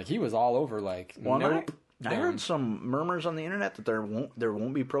Ghostbusters? He was all over, nope. I heard some murmurs on the internet that there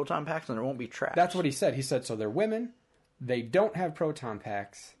won't be proton packs and there won't be traps. That's what he said. He said, so they're women, They don't have proton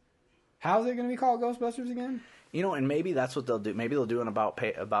packs. How's it going to be called Ghostbusters again? You know, and maybe that's what they'll do. Maybe they'll do an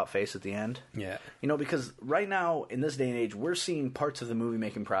about face at the end. Yeah. You know, because right now, in this day and age, we're seeing parts of the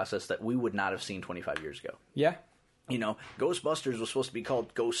movie-making process that we would not have seen 25 years ago. Yeah. You know, Ghostbusters was supposed to be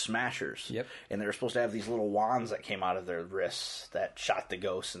called Ghost Smashers. Yep. And they were supposed to have these little wands that came out of their wrists that shot the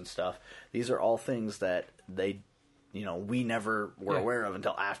ghosts and stuff. These are all things that we never were aware of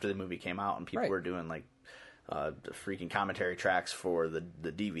until after the movie came out and people were doing, like, freaking commentary tracks for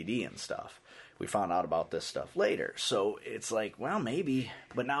the DVD and stuff. We found out about this stuff later. So it's like, well, maybe.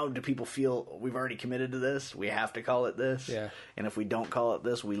 But now do people feel we've already committed to this? We have to call it this? Yeah. And if we don't call it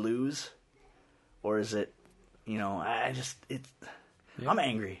this, we lose? Or is it, I'm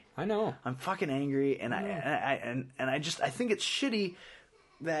angry. I know. I'm fucking angry. And I think it's shitty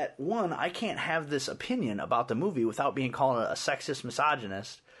that, one, I can't have this opinion about the movie without being called a sexist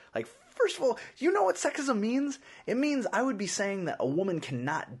misogynist. Like, first of all, you know what sexism means? It means I would be saying that a woman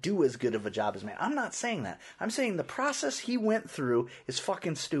cannot do as good of a job as a man. I'm not saying that. I'm saying the process he went through is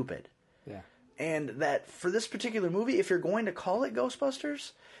fucking stupid. Yeah. And that for this particular movie, if you're going to call it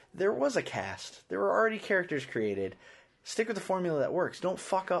Ghostbusters, there was a cast. There were already characters created. Stick with the formula that works. Don't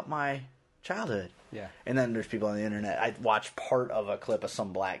fuck up my childhood. Yeah. And then there's people on the internet. I watched part of a clip of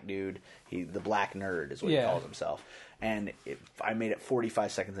some black dude. The black nerd is what he calls himself. And I made it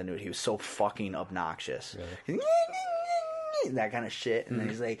 45 seconds into it. He was so fucking obnoxious. Really? That kind of shit. And then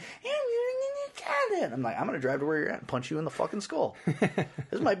he's like, I'm like, I'm going to drive to where you're at and punch you in the fucking skull.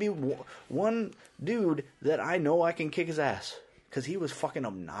 This might be one dude that I know I can kick his ass. Because he was fucking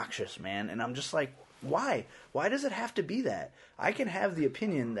obnoxious, man. And I'm just like, why? Why does it have to be that? I can have the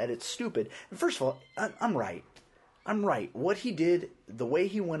opinion that it's stupid. And first of all, I'm right. I'm right. What he did, the way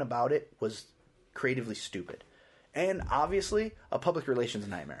he went about it, was creatively stupid. And obviously, a public relations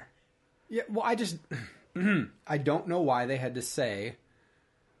nightmare. Yeah, well, I don't know why they had to say,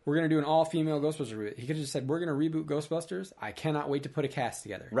 we're going to do an all-female Ghostbusters reboot. He could have just said, we're going to reboot Ghostbusters. I cannot wait to put a cast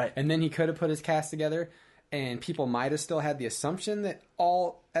together. Right. And then he could have put his cast together, and people might have still had the assumption that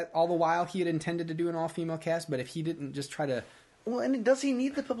all the while he had intended to do an all-female cast, but if he didn't just try to... Well, and does he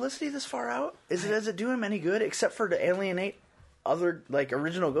need the publicity this far out? Does it do him any good, except for to alienate other, like,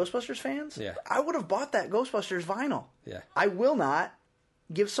 original Ghostbusters fans? Yeah. I would have bought that Ghostbusters vinyl. Yeah. I will not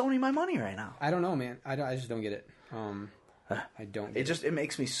give Sony my money right now. I don't know, man. I just don't get it. I don't get it. It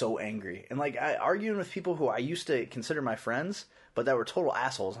makes me so angry. And, like, arguing with people who I used to consider my friends, but that were total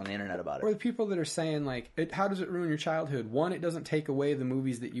assholes on the internet about it. Or the people that are saying, like, how does it ruin your childhood? One, it doesn't take away the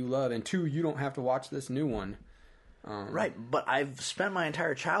movies that you love, and two, you don't have to watch this new one. Right, but I've spent my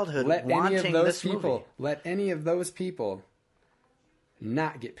entire childhood wanting this movie. Let any of those people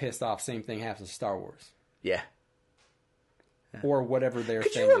not get pissed off. Same thing happens to Star Wars. Yeah. Or whatever they're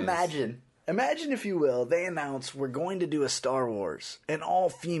saying. Could you imagine? Imagine, if you will, they announce we're going to do a Star Wars, an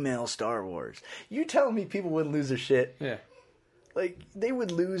all-female Star Wars. You telling me people wouldn't lose their shit? Yeah. Like, they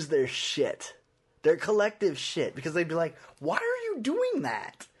would lose their shit. Their collective shit. Because they'd be like, why are you doing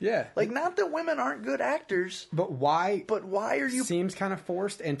that? Yeah. Like, not that women aren't good actors. But why? But why are you... Seems kind of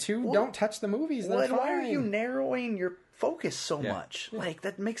forced. And two, don't touch the movies. They're fine. Why are you narrowing your focus so Yeah. much? Yeah. Like,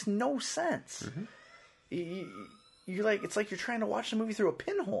 that makes no sense. Mm-hmm. You're like, it's like you're trying to watch the movie through a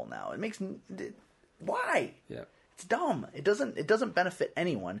pinhole now. It makes... Why? Yeah. It's dumb. It doesn't benefit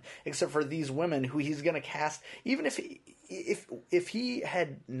anyone except for these women who he's going to cast. Even if he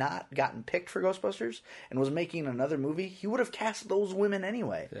had not gotten picked for Ghostbusters and was making another movie, he would have cast those women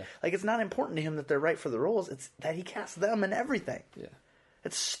anyway. Yeah. Like, it's not important to him that they're right for the roles. It's that he casts them and everything. Yeah.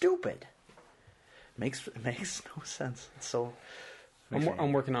 It's stupid. It makes no sense. It's so...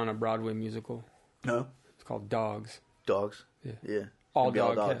 I'm working on a Broadway musical. No? It's called Dogs. Dogs? Yeah. Yeah. All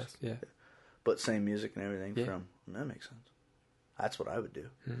dogs. Cast. Yeah. But same music and everything Yeah. from... That makes sense. That's what I would do.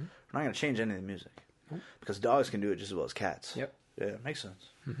 Mm-hmm. I'm not going to change any of the music. Because dogs can do it just as well as cats. Yep. Yeah, it makes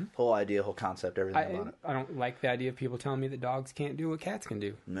sense. Mm-hmm. Whole idea, whole concept, everything about it. I don't like the idea of people telling me that dogs can't do what cats can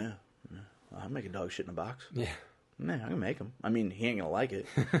do. No. I'll make a dog shit in a box. Yeah. Yeah, I can make him. I mean, he ain't going to like it.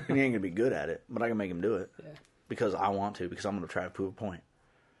 And he ain't going to be good at it. But I can make him do it. Yeah. Because I want to. Because I'm going to try to prove a point.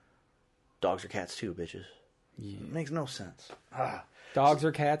 Dogs are cats too, bitches. Yeah. It makes no sense. Dogs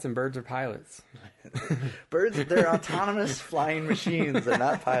are cats and birds are pilots. Birds, they're autonomous flying machines. They're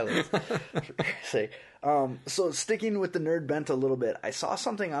not pilots. So sticking with the nerd bent a little bit, I saw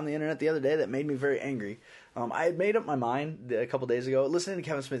something on the internet the other day that made me very angry. I had made up my mind a couple days ago. Listening to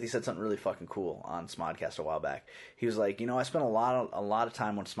Kevin Smith, he said something really fucking cool on Smodcast a while back. He was like, I spent a lot of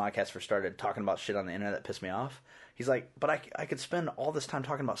time when Smodcast first started talking about shit on the internet that pissed me off. He's like, but I could spend all this time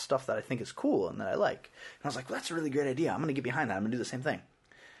talking about stuff that I think is cool and that I like. And I was like, well, that's a really great idea. I'm going to get behind that. I'm going to do the same thing.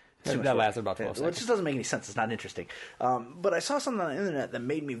 That lasted about 12 It seconds. just doesn't make any sense. It's not interesting. But I saw something on the internet that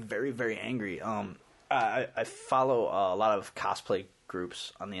made me very, very angry. I follow a lot of cosplay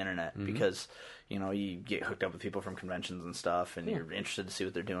groups on the internet because, you get hooked up with people from conventions and stuff, and you're interested to see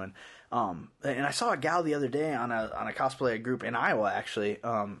what they're doing. And I saw a gal the other day on a cosplay group in Iowa, actually,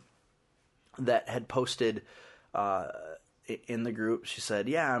 that had posted in the group. She said,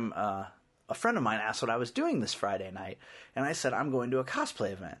 "Yeah, a friend of mine asked what I was doing this Friday night." And I said, "I'm going to a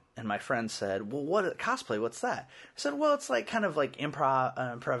cosplay event." And my friend said, "Well, what cosplay? What's that?" I said, "Well, it's like kind of like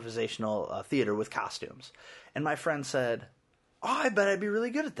improvisational theater with costumes." And my friend said, "Oh, I bet I'd be really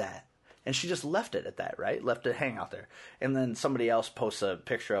good at that." And she just left it at that, right? Left it hang out there. And then somebody else posts a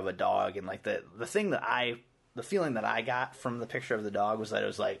picture of a dog, and like the feeling that I got from the picture of the dog was that it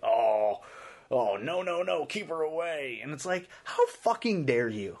was like, oh, no, keep her away. And it's like, how fucking dare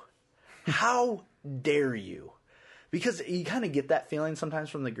you? How dare you? Because you kind of get that feeling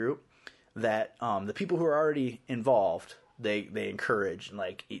sometimes from the group that the people who are already involved, they encourage, and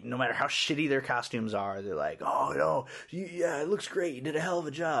like, no matter how shitty their costumes are, they're like, "Oh no, yeah, it looks great. You did a hell of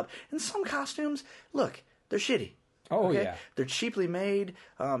a job." And some costumes, look, they're shitty. Oh, okay? yeah. They're cheaply made.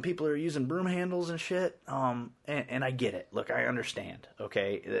 People are using broom handles and shit. And I get it. Look, I understand.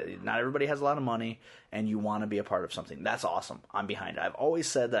 Okay, not everybody has a lot of money, and you want to be a part of something. That's awesome. I'm behind it. I've always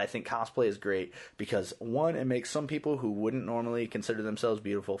said that I think cosplay is great because, one, it makes some people who wouldn't normally consider themselves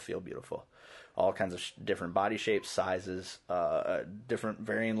beautiful feel beautiful. All kinds of different body shapes, sizes, different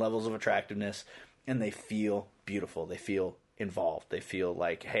varying levels of attractiveness, and they feel beautiful. They feel involved. They feel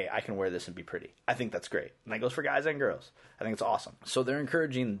like, hey, I can wear this and be pretty. I think that's great. And that goes for guys and girls. I think it's awesome. So they're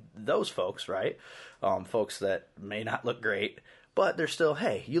encouraging those folks, right? Folks that may not look great, but they're still,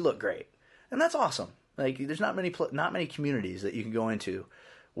 hey, you look great. And that's awesome. Like, there's not many communities that you can go into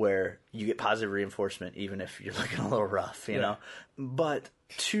where you get positive reinforcement, even if you're looking a little rough, you know? But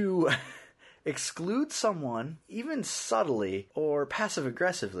to exclude someone, even subtly or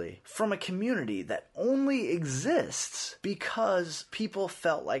passive-aggressively, from a community that only exists because people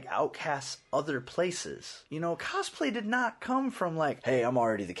felt like outcasts other places. Cosplay did not come from like, hey, I'm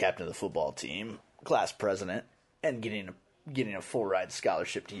already the captain of the football team, class president, and getting a full-ride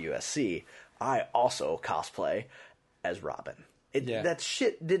scholarship to USC. I also cosplay as Robin. That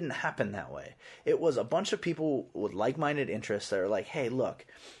shit didn't happen that way. It was a bunch of people with like-minded interests that are like, hey, look,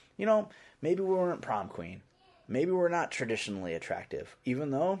 maybe we weren't prom queen. Maybe we're not traditionally attractive.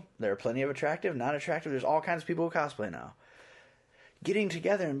 Even though there are plenty of attractive, not attractive, there's all kinds of people who cosplay now. Getting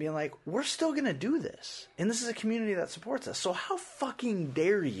together and being like, we're still going to do this. And this is a community that supports us. So how fucking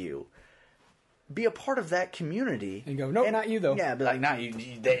dare you be a part of that community? And go, nope, not you though. Yeah, but like, not you.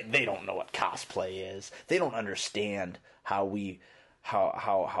 They don't know what cosplay is. They don't understand how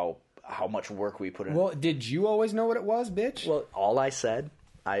much work we put in. Well, did you always know what it was, bitch? Well, all I said,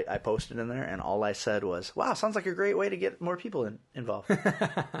 I posted in there, and all I said was, wow, sounds like a great way to get more people involved.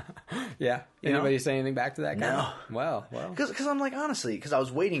 Yeah. Anybody say anything back to that guy? No. Well. Because I'm like, honestly, because I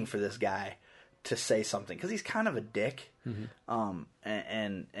was waiting for this guy to say something, because he's kind of a dick. Mm-hmm.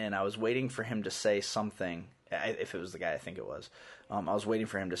 And I was waiting for him to say something. If it was the guy I think it was, I was waiting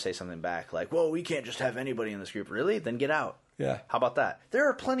for him to say something back, like, "Well, we can't just have anybody in this group." Really? Then get out. Yeah. How about that? There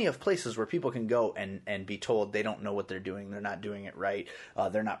are plenty of places where people can go and be told they don't know what they're doing. They're not doing it right.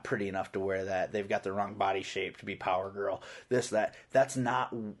 They're not pretty enough to wear that. They've got the wrong body shape to be Power Girl. This, that. That's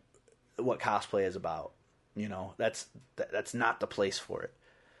not what cosplay is about. That's not the place for it.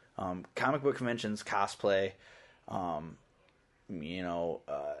 Comic book conventions, cosplay,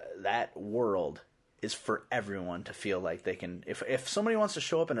 that world is for everyone to feel like they can. If somebody wants to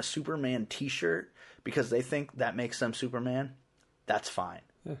show up in a Superman t-shirt because they think that makes them Superman, that's fine.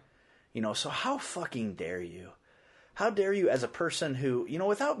 Yeah. So how fucking dare you? How dare you, as a person who,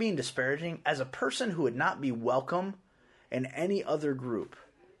 without being disparaging, as a person who would not be welcome in any other group,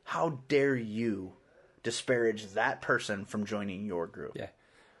 how dare you disparage that person from joining your group? Yeah.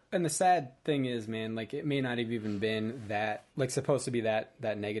 And the sad thing is, man, like, it may not have even been that, like, supposed to be that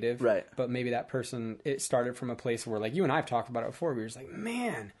negative. Right. But maybe that person, it started from a place where, like, you and I have talked about it before. We were just like,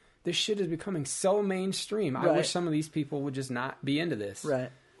 man, this shit is becoming so mainstream. Right. I wish some of these people would just not be into this. Right.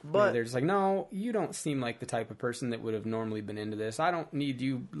 But they're just like, no, you don't seem like the type of person that would have normally been into this. I don't need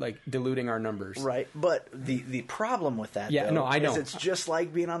you, like, diluting our numbers. Right. But the problem with that, I know. is it's just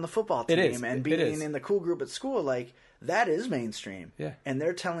like being on the football team and being in the cool group at school. Like, that is mainstream. Yeah. And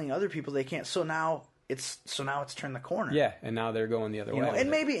they're telling other people they can't. So now it's turned the corner. Yeah. And now they're going the other way. And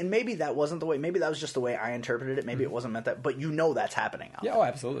maybe that wasn't the way. Maybe that was just the way I interpreted it. Maybe it wasn't meant that. But that's happening out there. Oh,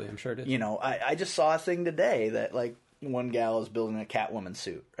 absolutely. I'm sure it is. I just saw a thing today that, like, one gal is building a Catwoman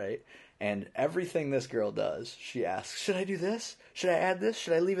suit, right? And everything this girl does, she asks, should I do this? Should I add this?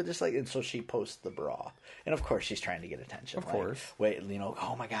 Should I leave it just like... And so she posts the bra. And of course she's trying to get attention. Of course. Wait,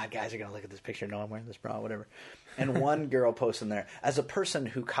 oh my God, guys are going to look at this picture. No, I'm wearing this bra, whatever. And one girl posts in there, as a person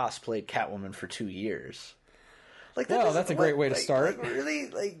who cosplayed Catwoman for 2 years... Like well, that's a great way to start. Really?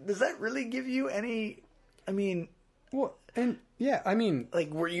 Like, does that really give you any... I mean... Well, and yeah, I mean...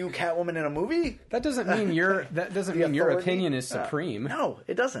 Like, were you Catwoman in a movie? That doesn't mean your opinion is supreme. No,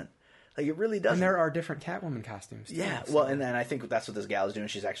 it doesn't. Like, it really doesn't. And there are different Catwoman costumes, too. Yeah, well, and then I think that's what this gal is doing.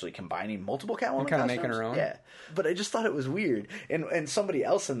 She's actually combining multiple Catwoman kind of costumes. making her own. Yeah. But I just thought it was weird. And somebody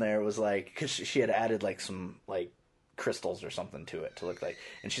else in there was like... Because she had added, like, some, like, crystals or something to it to look like...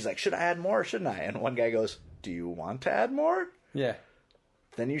 And she's like, should I add more or shouldn't I? And one guy goes, do you want to add more? Yeah.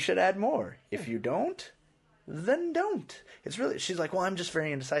 Then you should add more. If you don't... then don't. It's really... She's like, well, I'm just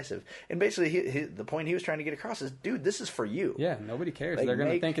very indecisive. And basically, the point he was trying to get across is, dude, this is for you. Yeah, nobody cares. Like, they're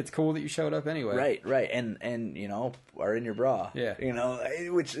going to think it's cool that you showed up anyway. Right. And you know, are in your bra. Yeah. You know,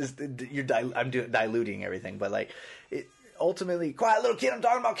 which is... I'm diluting everything, but like, ultimately, quiet little kid, I'm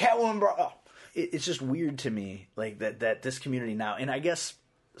talking about Catwoman bra. Oh. It's just weird to me, like, that this community now... And I guess,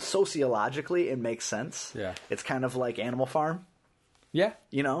 sociologically, it makes sense. Yeah. It's kind of like Animal Farm. Yeah.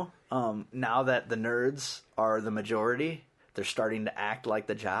 You know, now that the nerds are the majority, they're starting to act like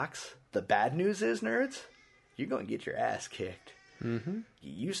the jocks. The bad news is, nerds, you're going to get your ass kicked. Mm-hmm.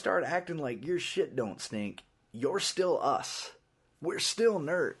 You start acting like your shit don't stink, you're still us. We're still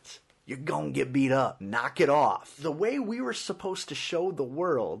nerds. You're going to get beat up. Knock it off. The way we were supposed to show the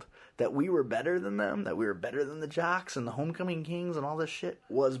world that we were better than them, that we were better than the jocks and the homecoming kings and all this shit,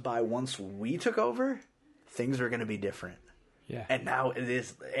 was by once we took over, things are going to be different. Yeah. And now it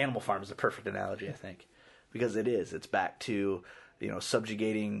is... Animal Farm is the perfect analogy, I think. Because it is. It's back to, you know,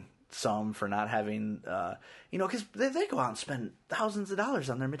 subjugating some for not having... you know, because they go out and spend thousands of dollars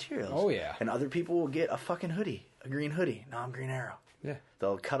on their materials. Oh, yeah. And other people will get a fucking hoodie. A green hoodie. Now I'm Green Arrow. Yeah.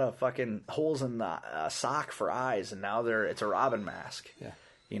 They'll cut a fucking holes in the sock for eyes, and now it's a Robin mask. Yeah.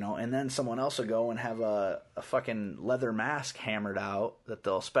 You know, and then someone else will go and have a fucking leather mask hammered out that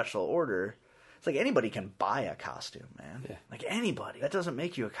they'll special order. It's like anybody can buy a costume, man. Yeah. Like anybody. That doesn't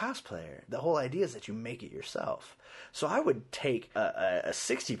make you a cosplayer. The whole idea is that you make it yourself. So I would take a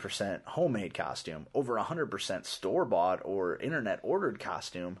 60% homemade costume over 100% store-bought or internet-ordered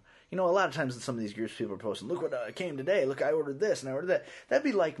costume. You know, a lot of times in some of these groups, people are posting, look what came today. Look, I ordered this and I ordered that. That'd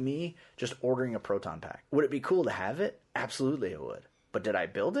be like me just ordering a Proton pack. Would it be cool to have it? Absolutely it would. But did I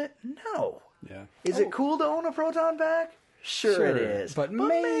build it? No. Yeah. Is it cool to own a Proton pack? Sure it is. But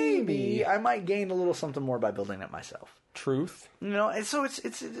maybe I might gain a little something more by building it myself. Truth. You know, and so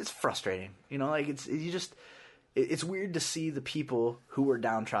it's frustrating. You know, like it's weird to see the people who were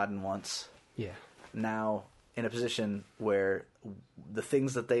downtrodden once. Yeah. Now in a position where the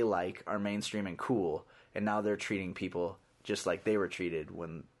things that they like are mainstream and cool, and now they're treating people just like they were treated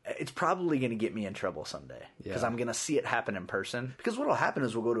when... It's probably going to get me in trouble someday. Because I'm going to see it happen in person. Because what will happen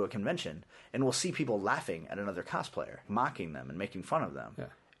is we'll go to a convention and we'll see people laughing at another cosplayer, mocking them and making fun of them. Yeah.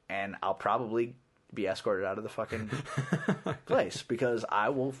 And I'll probably be escorted out of the fucking place because I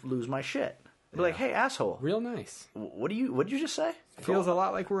will lose my shit. Be like, hey, asshole. Real nice. What'd you just say? Feels a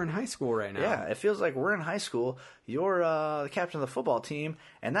lot like we're in high school right now. Yeah, it feels like we're in high school. You're the captain of the football team,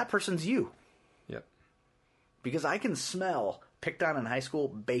 and that person's you. Yep. Because I can smell picked on in high school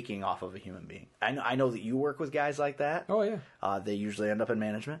baking off of a human being. I know that you work with guys like that. Oh, yeah. They usually end up in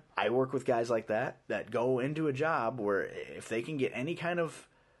management. I work with guys like that go into a job where if they can get any kind of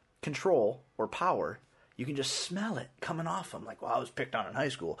control or power, you can just smell it coming off them. Like, well, I was picked on in high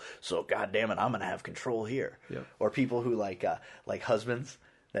school, so God damn it, I'm going to have control here. Yep. Or people who like husbands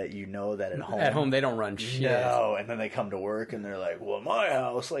that you know that at home they don't run shit. No, and then they come to work and they're like, well, in my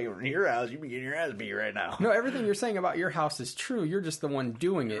house, like in your house, you'd be getting your ass beat right now. No, everything you're saying about your house is true. You're just the one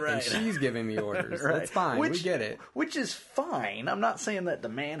doing it, right. And she's giving the orders. Right. That's fine. We get it. Which is fine. I'm not saying that the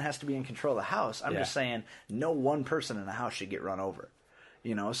man has to be in control of the house. I'm just saying no one person in the house should get run over.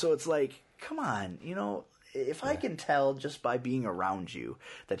 You know, so it's like, come on, you know, if I can tell just by being around you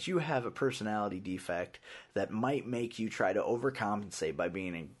that you have a personality defect that might make you try to overcompensate by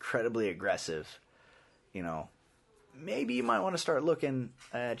being incredibly aggressive, you know, maybe you might want to start looking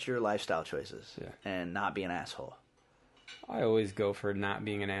at your lifestyle choices and not be an asshole. I always go for not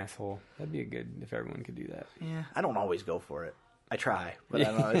being an asshole. That'd be good if everyone could do that. Yeah, I don't always go for it. I try, but I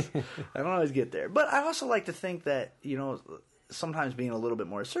don't always get there. But I also like to think that, you know, sometimes being a little bit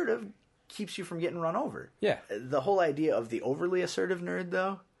more assertive keeps you from getting run over. Yeah. The whole idea of the overly assertive nerd,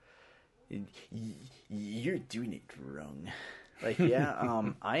 though, you're doing it wrong. Like,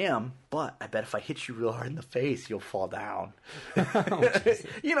 yeah, I am, but I bet if I hit you real hard in the face, you'll fall down.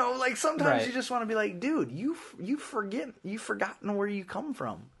 You know, like sometimes you just want to be like, dude, you've forgotten where you come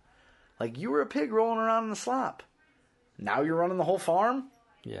from. Like, you were a pig rolling around in the slop. Now you're running the whole farm.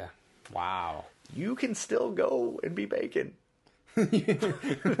 Yeah. Wow. You can still go and be bacon. To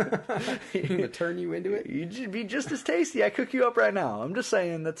turn you into it? You'd be just as tasty. I cook you up right now. I'm just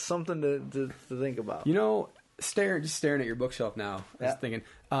saying that's something to think about. You know, staring at your bookshelf now, I was thinking,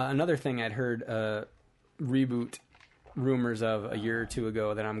 another thing I'd heard reboot rumors of a year or two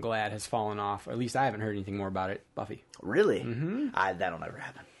ago that I'm glad has fallen off. Or at least I haven't heard anything more about it. Buffy. Really? Mm-hmm. That'll never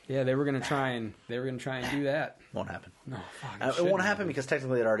happen. Yeah, they were gonna try and do that. Won't happen. No, fuck. It won't happen because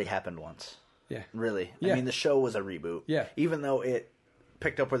technically it already happened once. Yeah. Really. Yeah. I mean, the show was a reboot. Yeah. Even though it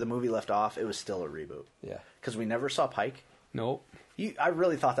picked up where the movie left off, it was still a reboot. Yeah. Because we never saw Pike. Nope. I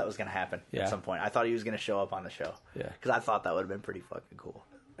really thought that was going to happen Yeah. at some point. I thought he was going to show up on the show. Yeah. Because I thought that would have been pretty fucking cool.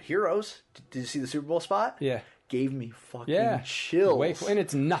 Heroes. Did you see the Super Bowl spot? Yeah. Gave me fucking chills. And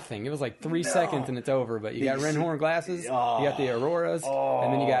it's nothing. It was like 3 seconds and it's over. But you got Renhorn glasses, you got the Auroras,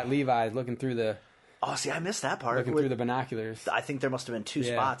 and then you got Levi looking through the... Oh, see, I missed that part. Looking through the binoculars. I think there must have been two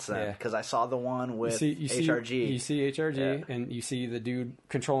spots then, because I saw the one with HRG. You see HRG, and you see the dude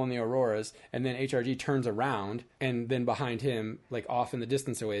controlling the Auroras, and then HRG turns around, and then behind him, like off in the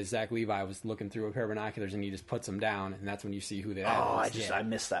distance away, Zach Levi was looking through a pair of binoculars, and he just puts them down, and that's when you see who they are. I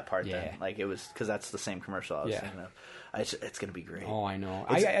missed that part then. Like, it was, because that's the same commercial I was thinking of. It's going to be great. Oh, I know.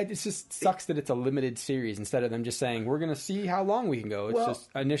 It just sucks that it's a limited series instead of them just saying, we're going to see how long we can go. It's just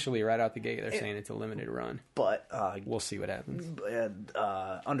initially right out the gate, they're saying it's a limited run. But we'll see what happens.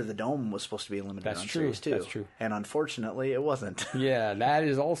 Under the Dome was supposed to be a limited run series too. That's true. And unfortunately, it wasn't. Yeah, that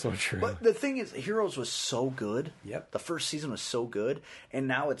is also true. But the thing is, Heroes was so good. Yep. The first season was so good, and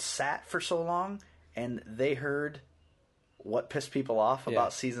now it's sat for so long, and they heard what pissed people off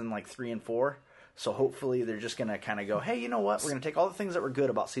about season like 3 and 4. So hopefully they're just going to kind of go, hey, you know what? We're going to take all the things that were good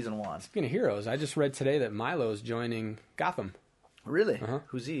about season 1. Speaking of Heroes, I just read today that Milo's joining Gotham. Really? Uh-huh.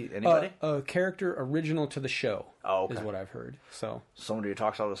 Who's he? Anybody? A character original to the show. Oh, okay. Is what I've heard. So somebody who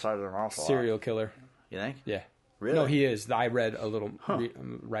talks out of the side of their mouth a lot. Serial killer. You think? Yeah. Really? No, he is. I read a little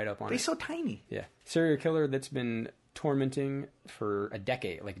write up on but he's so tiny. Yeah. Serial killer that's been tormenting for a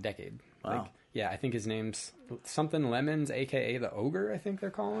decade. Wow. I think his name's something Lemons, a.k.a. the Ogre, I think they're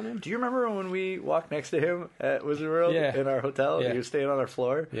calling him. Do you remember when we walked next to him at Wizard World in our hotel? Yeah. And he was staying on our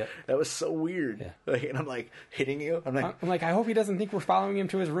floor? Yeah. That was so weird. Yeah. Like, and I'm like, hitting you? I'm like, I hope he doesn't think we're following him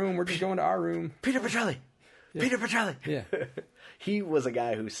to his room. We're just going to our room. Peter Petrelli! Yeah. Peter Petrelli! Yeah. He was a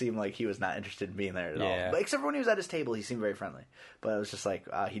guy who seemed like he was not interested in being there at all. But except for when he was at his table, he seemed very friendly. But it was just like,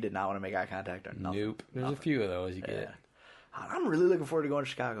 he did not want to make eye contact or nothing. Nope. There's a few of those you get. I'm really looking forward to going to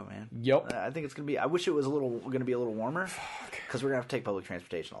Chicago, man. Yep. I think it's going to be... I wish it was going to be a little warmer, because we're going to have to take public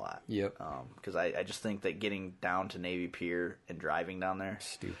transportation a lot. Yep. Because I just think that getting down to Navy Pier and driving down there...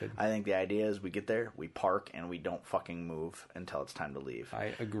 Stupid. I think the idea is we get there, we park, and we don't fucking move until it's time to leave.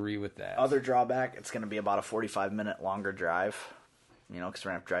 I agree with that. Other drawback, it's going to be about a 45-minute longer drive, because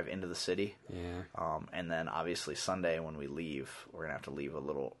we're going to have to drive into the city. Yeah. And then, obviously, Sunday when we leave, we're going to have to leave a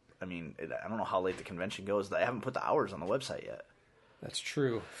little... I mean, I don't know how late the convention goes. I haven't put the hours on the website yet. That's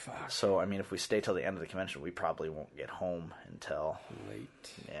true. Fuck. So, I mean, if we stay till the end of the convention, we probably won't get home until...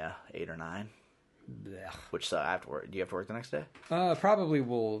 late. Yeah, 8 or 9. Blech. Which, I have to work. Do you have to work the next day? Probably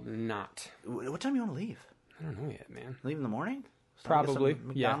will not. What time do you want to leave? I don't know yet, man. Leave in the morning? Probably,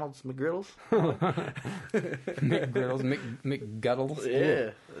 McDonald's, McGriddles? McGriddles, McGuddles.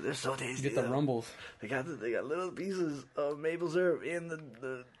 Yeah, they're so tasty. Get the rumbles. They got little pieces of maple syrup in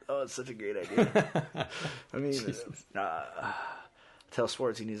the oh, it's such a great idea. I mean, tell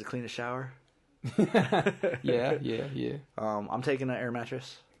Swartz he needs to clean a shower. Yeah. I'm taking an air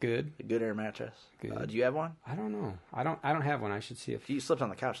mattress. Good. A good air mattress. Good. Do you have one? I don't know. I don't have one. I should see if you slept on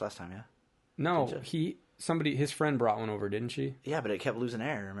the couch last time, yeah? No, his friend brought one over, didn't she? Yeah, but it kept losing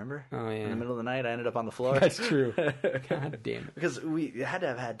air, remember? Oh, yeah. In the middle of the night, I ended up on the floor. That's true. God damn it. Because we had to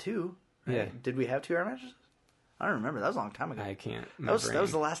have had 2. Right? Yeah. Did we have 2 air mattresses? I don't remember. That was a long time ago. I can't. That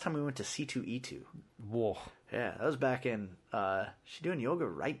was the last time we went to C2E2. Whoa. Yeah, that was back in... she doing yoga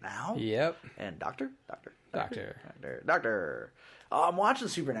right now? Yep. And Doctor. Oh, I'm watching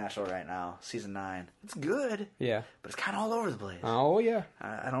Supernatural right now, season 9. It's good. Yeah. But it's kind of all over the place. Oh, yeah.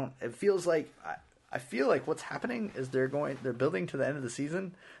 I don't... It feels like... I feel like what's happening is they're building to the end of the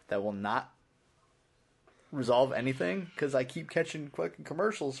season that will not resolve anything, because I keep catching fucking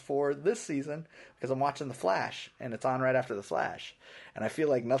commercials for this season because I'm watching The Flash, and it's on right after The Flash. And I feel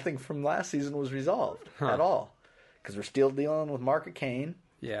like nothing from last season was resolved at all, because we're still dealing with Mark Kane.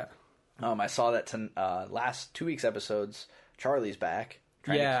 Yeah. I saw that last 2 weeks' episodes Charlie's back.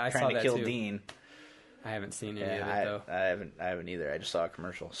 I saw trying to that kill too. Dean. I haven't seen any of it though. I haven't either. I just saw a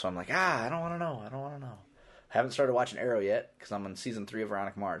commercial, so I'm like, I don't want to know. I haven't started watching Arrow yet because I'm on season 3 of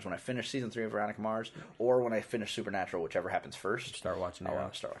Veronica Mars. When I finish season 3 of Veronica Mars, or when I finish Supernatural, whichever happens first, Start watching I Arrow.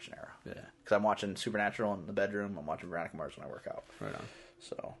 want to start watching Arrow. Yeah, because I'm watching Supernatural in the bedroom. I'm watching Veronica Mars when I work out. right on.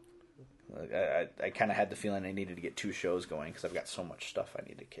 So I kind of had the feeling I needed to get 2 shows going because I've got so much stuff I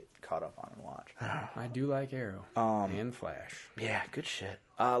need to get caught up on and watch. I do like Arrow and Flash. Yeah, good shit.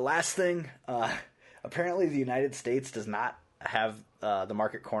 Last thing, apparently the United States does not have the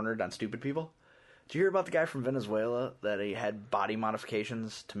market cornered on stupid people. Did you hear about the guy from Venezuela that he had body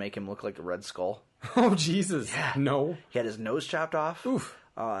modifications to make him look like a Red Skull? Oh, Jesus. Yeah. No. He had his nose chopped off. Oof.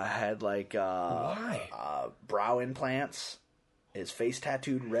 Had like Why? brow implants. His face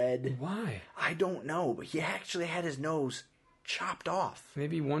tattooed red. Why? I I don't know, but he actually had his nose chopped off.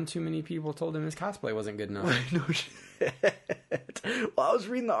 Maybe one too many people told him his cosplay wasn't good enough. No shit. Well, I was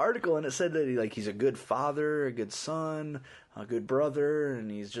reading the article and it said that he's a good father, a good son, a good brother,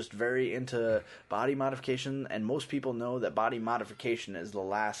 and he's just very into body modification. And most people know that body modification is the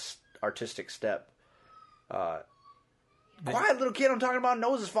last artistic step. Quiet, little kid! I'm talking about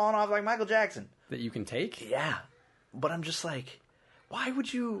noses falling off like Michael Jackson. That you can take? Yeah, but I'm just like, why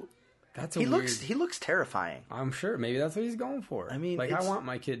would you? That's He looks terrifying. I'm sure. Maybe that's what he's going for. I mean, like, I it's- want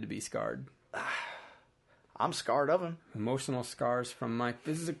my kid to be scarred. I'm scarred of him. Emotional scars from my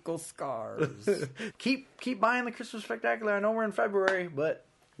physical scars. Keep buying the Christmas Spectacular. I know we're in February, but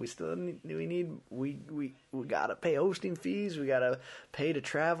we still we gotta pay hosting fees. We gotta pay to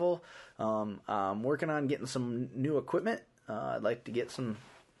travel. I'm working on getting some new equipment. I'd like to get some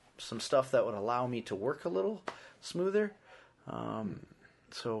stuff that would allow me to work a little smoother.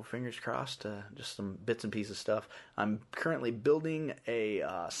 So fingers crossed. Just some bits and pieces stuff. I'm currently building a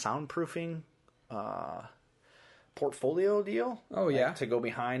soundproofing portfolio deal. Oh, yeah? Like, to go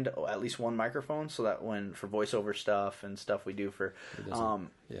behind at least one microphone, so that when for voiceover stuff and stuff we do for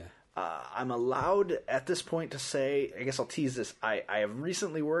Yeah. I'm allowed at this point to say, I guess I'll tease this, I have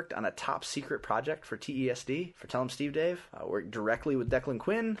recently worked on a top secret project for TESD, for Tell 'em Steve Dave. I worked directly with Declan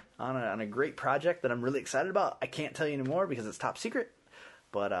Quinn on a great project that I'm really excited about. I can't tell you anymore because it's top secret,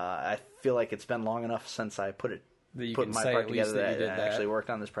 but I feel like it's been long enough since I put my part together that I actually worked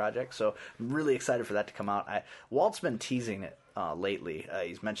on this project. So I'm really excited for that to come out. Walt's been teasing it lately.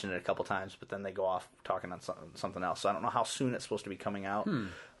 He's mentioned it a couple times, but then they go off talking on something else. So I don't know how soon it's supposed to be coming out.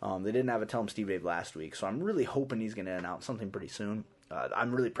 They didn't have a Tell 'em Steve Dave last week, so I'm really hoping he's going to announce something pretty soon.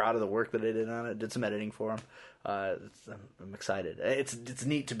 I'm really proud of the work that I did on it. Did some editing for him. I'm excited. It's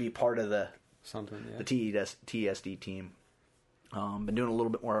neat to be part of the TESD team. Been doing a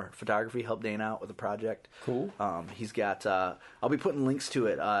little bit more photography, help Dana out with the project. Cool. He's got, I'll be putting links to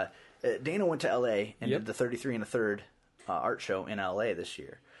it. Dana went to LA and did the 33 and a third art show in LA this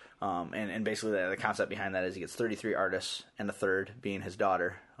year. And basically the concept behind that is he gets 33 artists and a third being his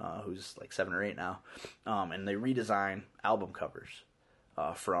daughter, who's like 7 or 8 now. And they redesign album covers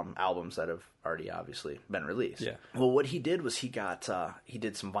from albums that have already obviously been released. Yeah. Well, what he did was he did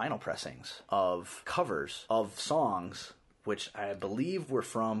some vinyl pressings of covers of songs which I believe were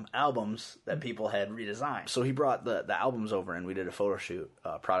from albums that people had redesigned. So he brought the albums over and we did a photo shoot,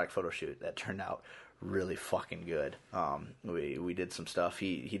 product photo shoot that turned out really fucking good. We did some stuff.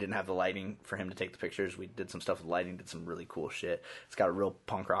 He didn't have the lighting for him to take the pictures. We did some stuff with lighting, did some really cool shit. It's got a real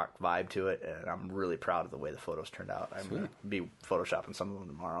punk rock vibe to it, and I'm really proud of the way the photos turned out. I'm going to be photoshopping some of them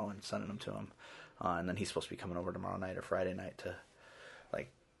tomorrow and sending them to him. And then he's supposed to be coming over tomorrow night or Friday night to,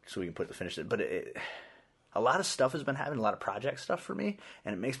 so we can put the finish it. But a lot of stuff has been happening, a lot of project stuff for me,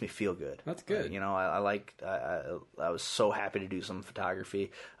 and it makes me feel good. That's good. I was so happy to do some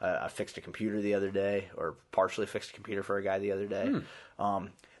photography. I fixed a computer the other day, or partially fixed a computer for a guy the other day.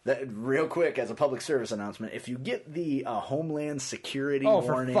 Real quick, as a public service announcement, if you get the Homeland Security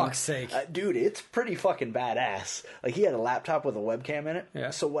warning... for fuck's sake. Dude, it's pretty fucking badass. Like, he had a laptop with a webcam in it.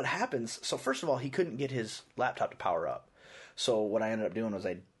 Yeah. So what happens... So first of all, he couldn't get his laptop to power up. So what I ended up doing was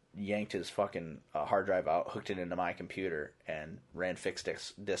I yanked his fucking hard drive out, hooked it into my computer, and ran fixed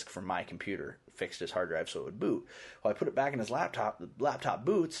disk from my computer, fixed his hard drive so it would boot. Well, I put it back in his laptop, the laptop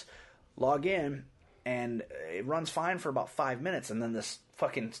boots, log in, and it runs fine for about 5 minutes, and then this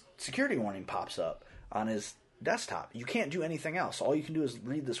fucking security warning pops up on his desktop. You can't do anything else. All you can do is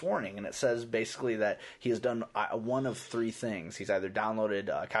read this warning, and it says basically that he has done one of 3 things. He's either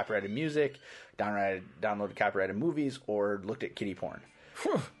downloaded copyrighted music, downloaded copyrighted movies, or looked at kiddie porn.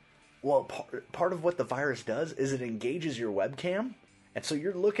 Well, part of what the virus does is it engages your webcam, and so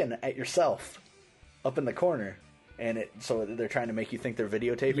you're looking at yourself up in the corner, and so they're trying to make you think they're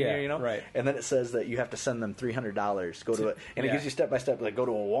videotaping Yeah, you, you know? right. And then it says that you have to send them $300. Go to it, and it Yeah. gives you step by step, like go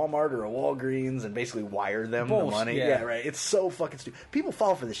to a Walmart or a Walgreens and basically wire them the Bullshit, money. yeah. Right. It's so fucking stupid. People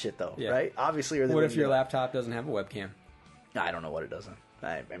fall for this shit though, Yeah. right? Obviously, or they What if wouldn't your do it. laptop doesn't have a webcam? I don't know what it doesn't.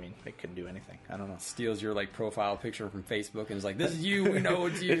 I mean, it couldn't do anything. I don't know. Steals your like profile picture from Facebook and is like, "This is you. We know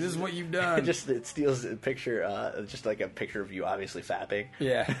it's you. This is what you've done." It steals a picture, just like a picture of you obviously fapping.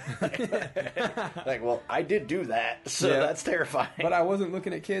 Yeah. Like, well, I did do that, so Yeah. that's terrifying. But I wasn't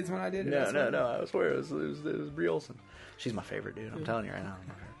looking at kids when I did it. No. I swear it was Brie Olson. She's my favorite, dude. I'm telling you right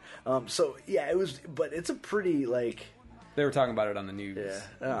now. So yeah, it was, but it's a pretty like. They were talking about it on the news.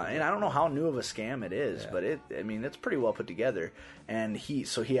 Yeah, and I don't know how new of a scam it is, but it's pretty well put together. And he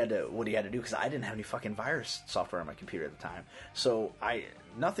had to do because I didn't have any fucking virus software on my computer at the time, so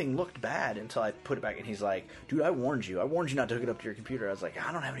nothing looked bad until I put it back. And he's like, "Dude, I warned you not to hook it up to your computer." I was like,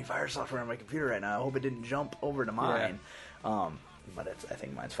 "I don't have any virus software on my computer right now. I hope it didn't jump over to mine." But I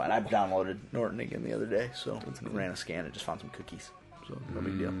think mine's fine. I downloaded Norton again the other day, so ran a scan and just found some cookies. So no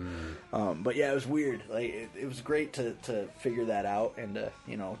big deal. But yeah, it was weird. Like it was great to figure that out and to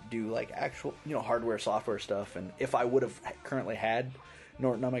do like actual hardware software stuff. And if I would have currently had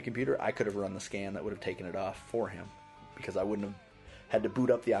Norton on my computer, I could have run the scan that would have taken it off for him, because I wouldn't have had to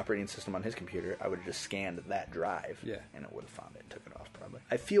boot up the operating system on his computer. I would have just scanned that drive, and it would have found it and took it off probably.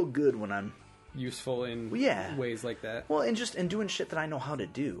 I feel good when I'm useful in ways like that. Well, and doing shit that I know how to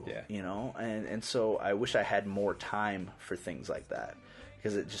do. And so I wish I had more time for things like that,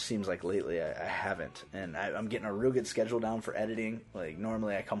 because it just seems like lately I haven't. And I'm getting a real good schedule down for editing. Like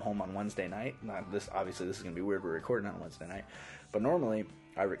normally I come home on Wednesday night. Obviously this is gonna be weird. We're recording on Wednesday night, but normally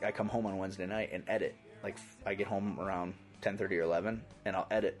I come home on Wednesday night and edit. Like I get home around 10:30 or 11, and I'll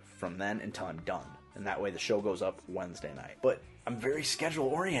edit from then until I'm done. And that way the show goes up Wednesday night. But I'm very schedule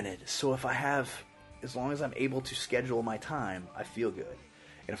oriented, so as long as I'm able to schedule my time, I feel good.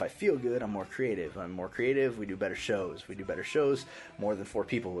 And if I feel good, I'm more creative. We do better shows. More than 4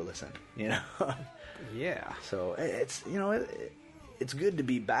 people will listen, Yeah. So it's good to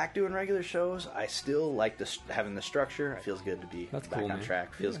be back doing regular shows. I still like having the structure. It feels good to be back on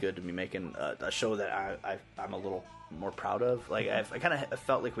track. Feels good to be making a show that I'm a little more proud of. Like I kind of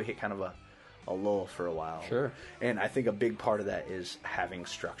felt like we hit kind of a lull for a while. Sure. And I think a big part of that is having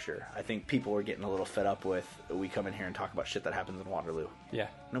structure. I think people are getting a little fed up with, we come in here and talk about shit that happens in Waterloo. Yeah.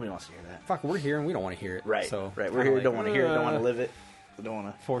 Nobody wants to hear that. Fuck, we're here and we don't want to hear it. Right. So We're here, don't want to hear it, don't want to live it. We don't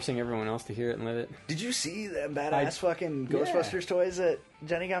want to. Forcing everyone else to hear it and live it. Did you see the badass fucking Ghostbusters toys that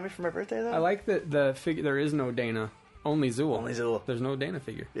Jenny got me for my birthday, though? I like the figure. There is no Dana. Only Zool. Only Zool. There's no Dana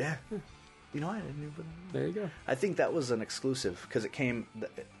figure. Yeah. You know, I didn't even put it on. There you go. I think that was an exclusive because it came.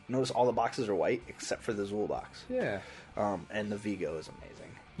 Notice all the boxes are white except for the Zool box. Yeah. And the Vigo is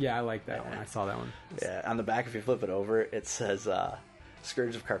amazing. Yeah, I like that one. I saw that one. Yeah. On the back, if you flip it over, it says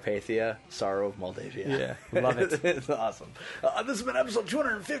 "Scourge of Carpathia, Sorrow of Moldavia." Yeah, love it. It's awesome. This has been episode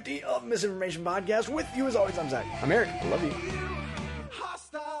 250 of Misinformation Podcast. With you, as always, I'm Zach. I'm Eric. I love you.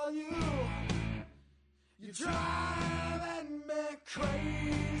 Hostile you driving me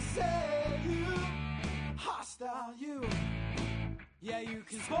crazy. You hostile you. Yeah, you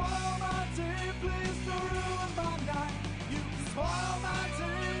can spoil my day, please don't ruin my night. You can spoil my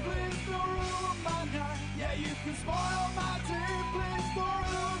day, please don't ruin my night. Yeah, you can spoil my day, please don't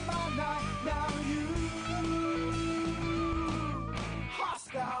ruin my night. Now you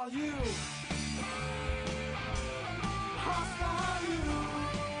hostile you. Hostile you.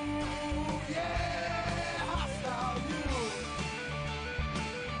 Yeah, hostile you.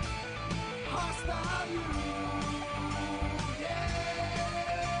 Hostile you.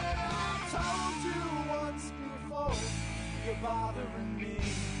 You're bothering me.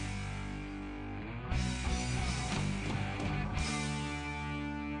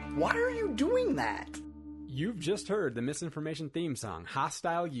 Why are you doing that? You've just heard the Misinformation theme song,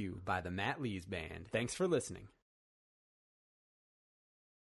 Hostile You, by the Matt Lees Band. Thanks for listening.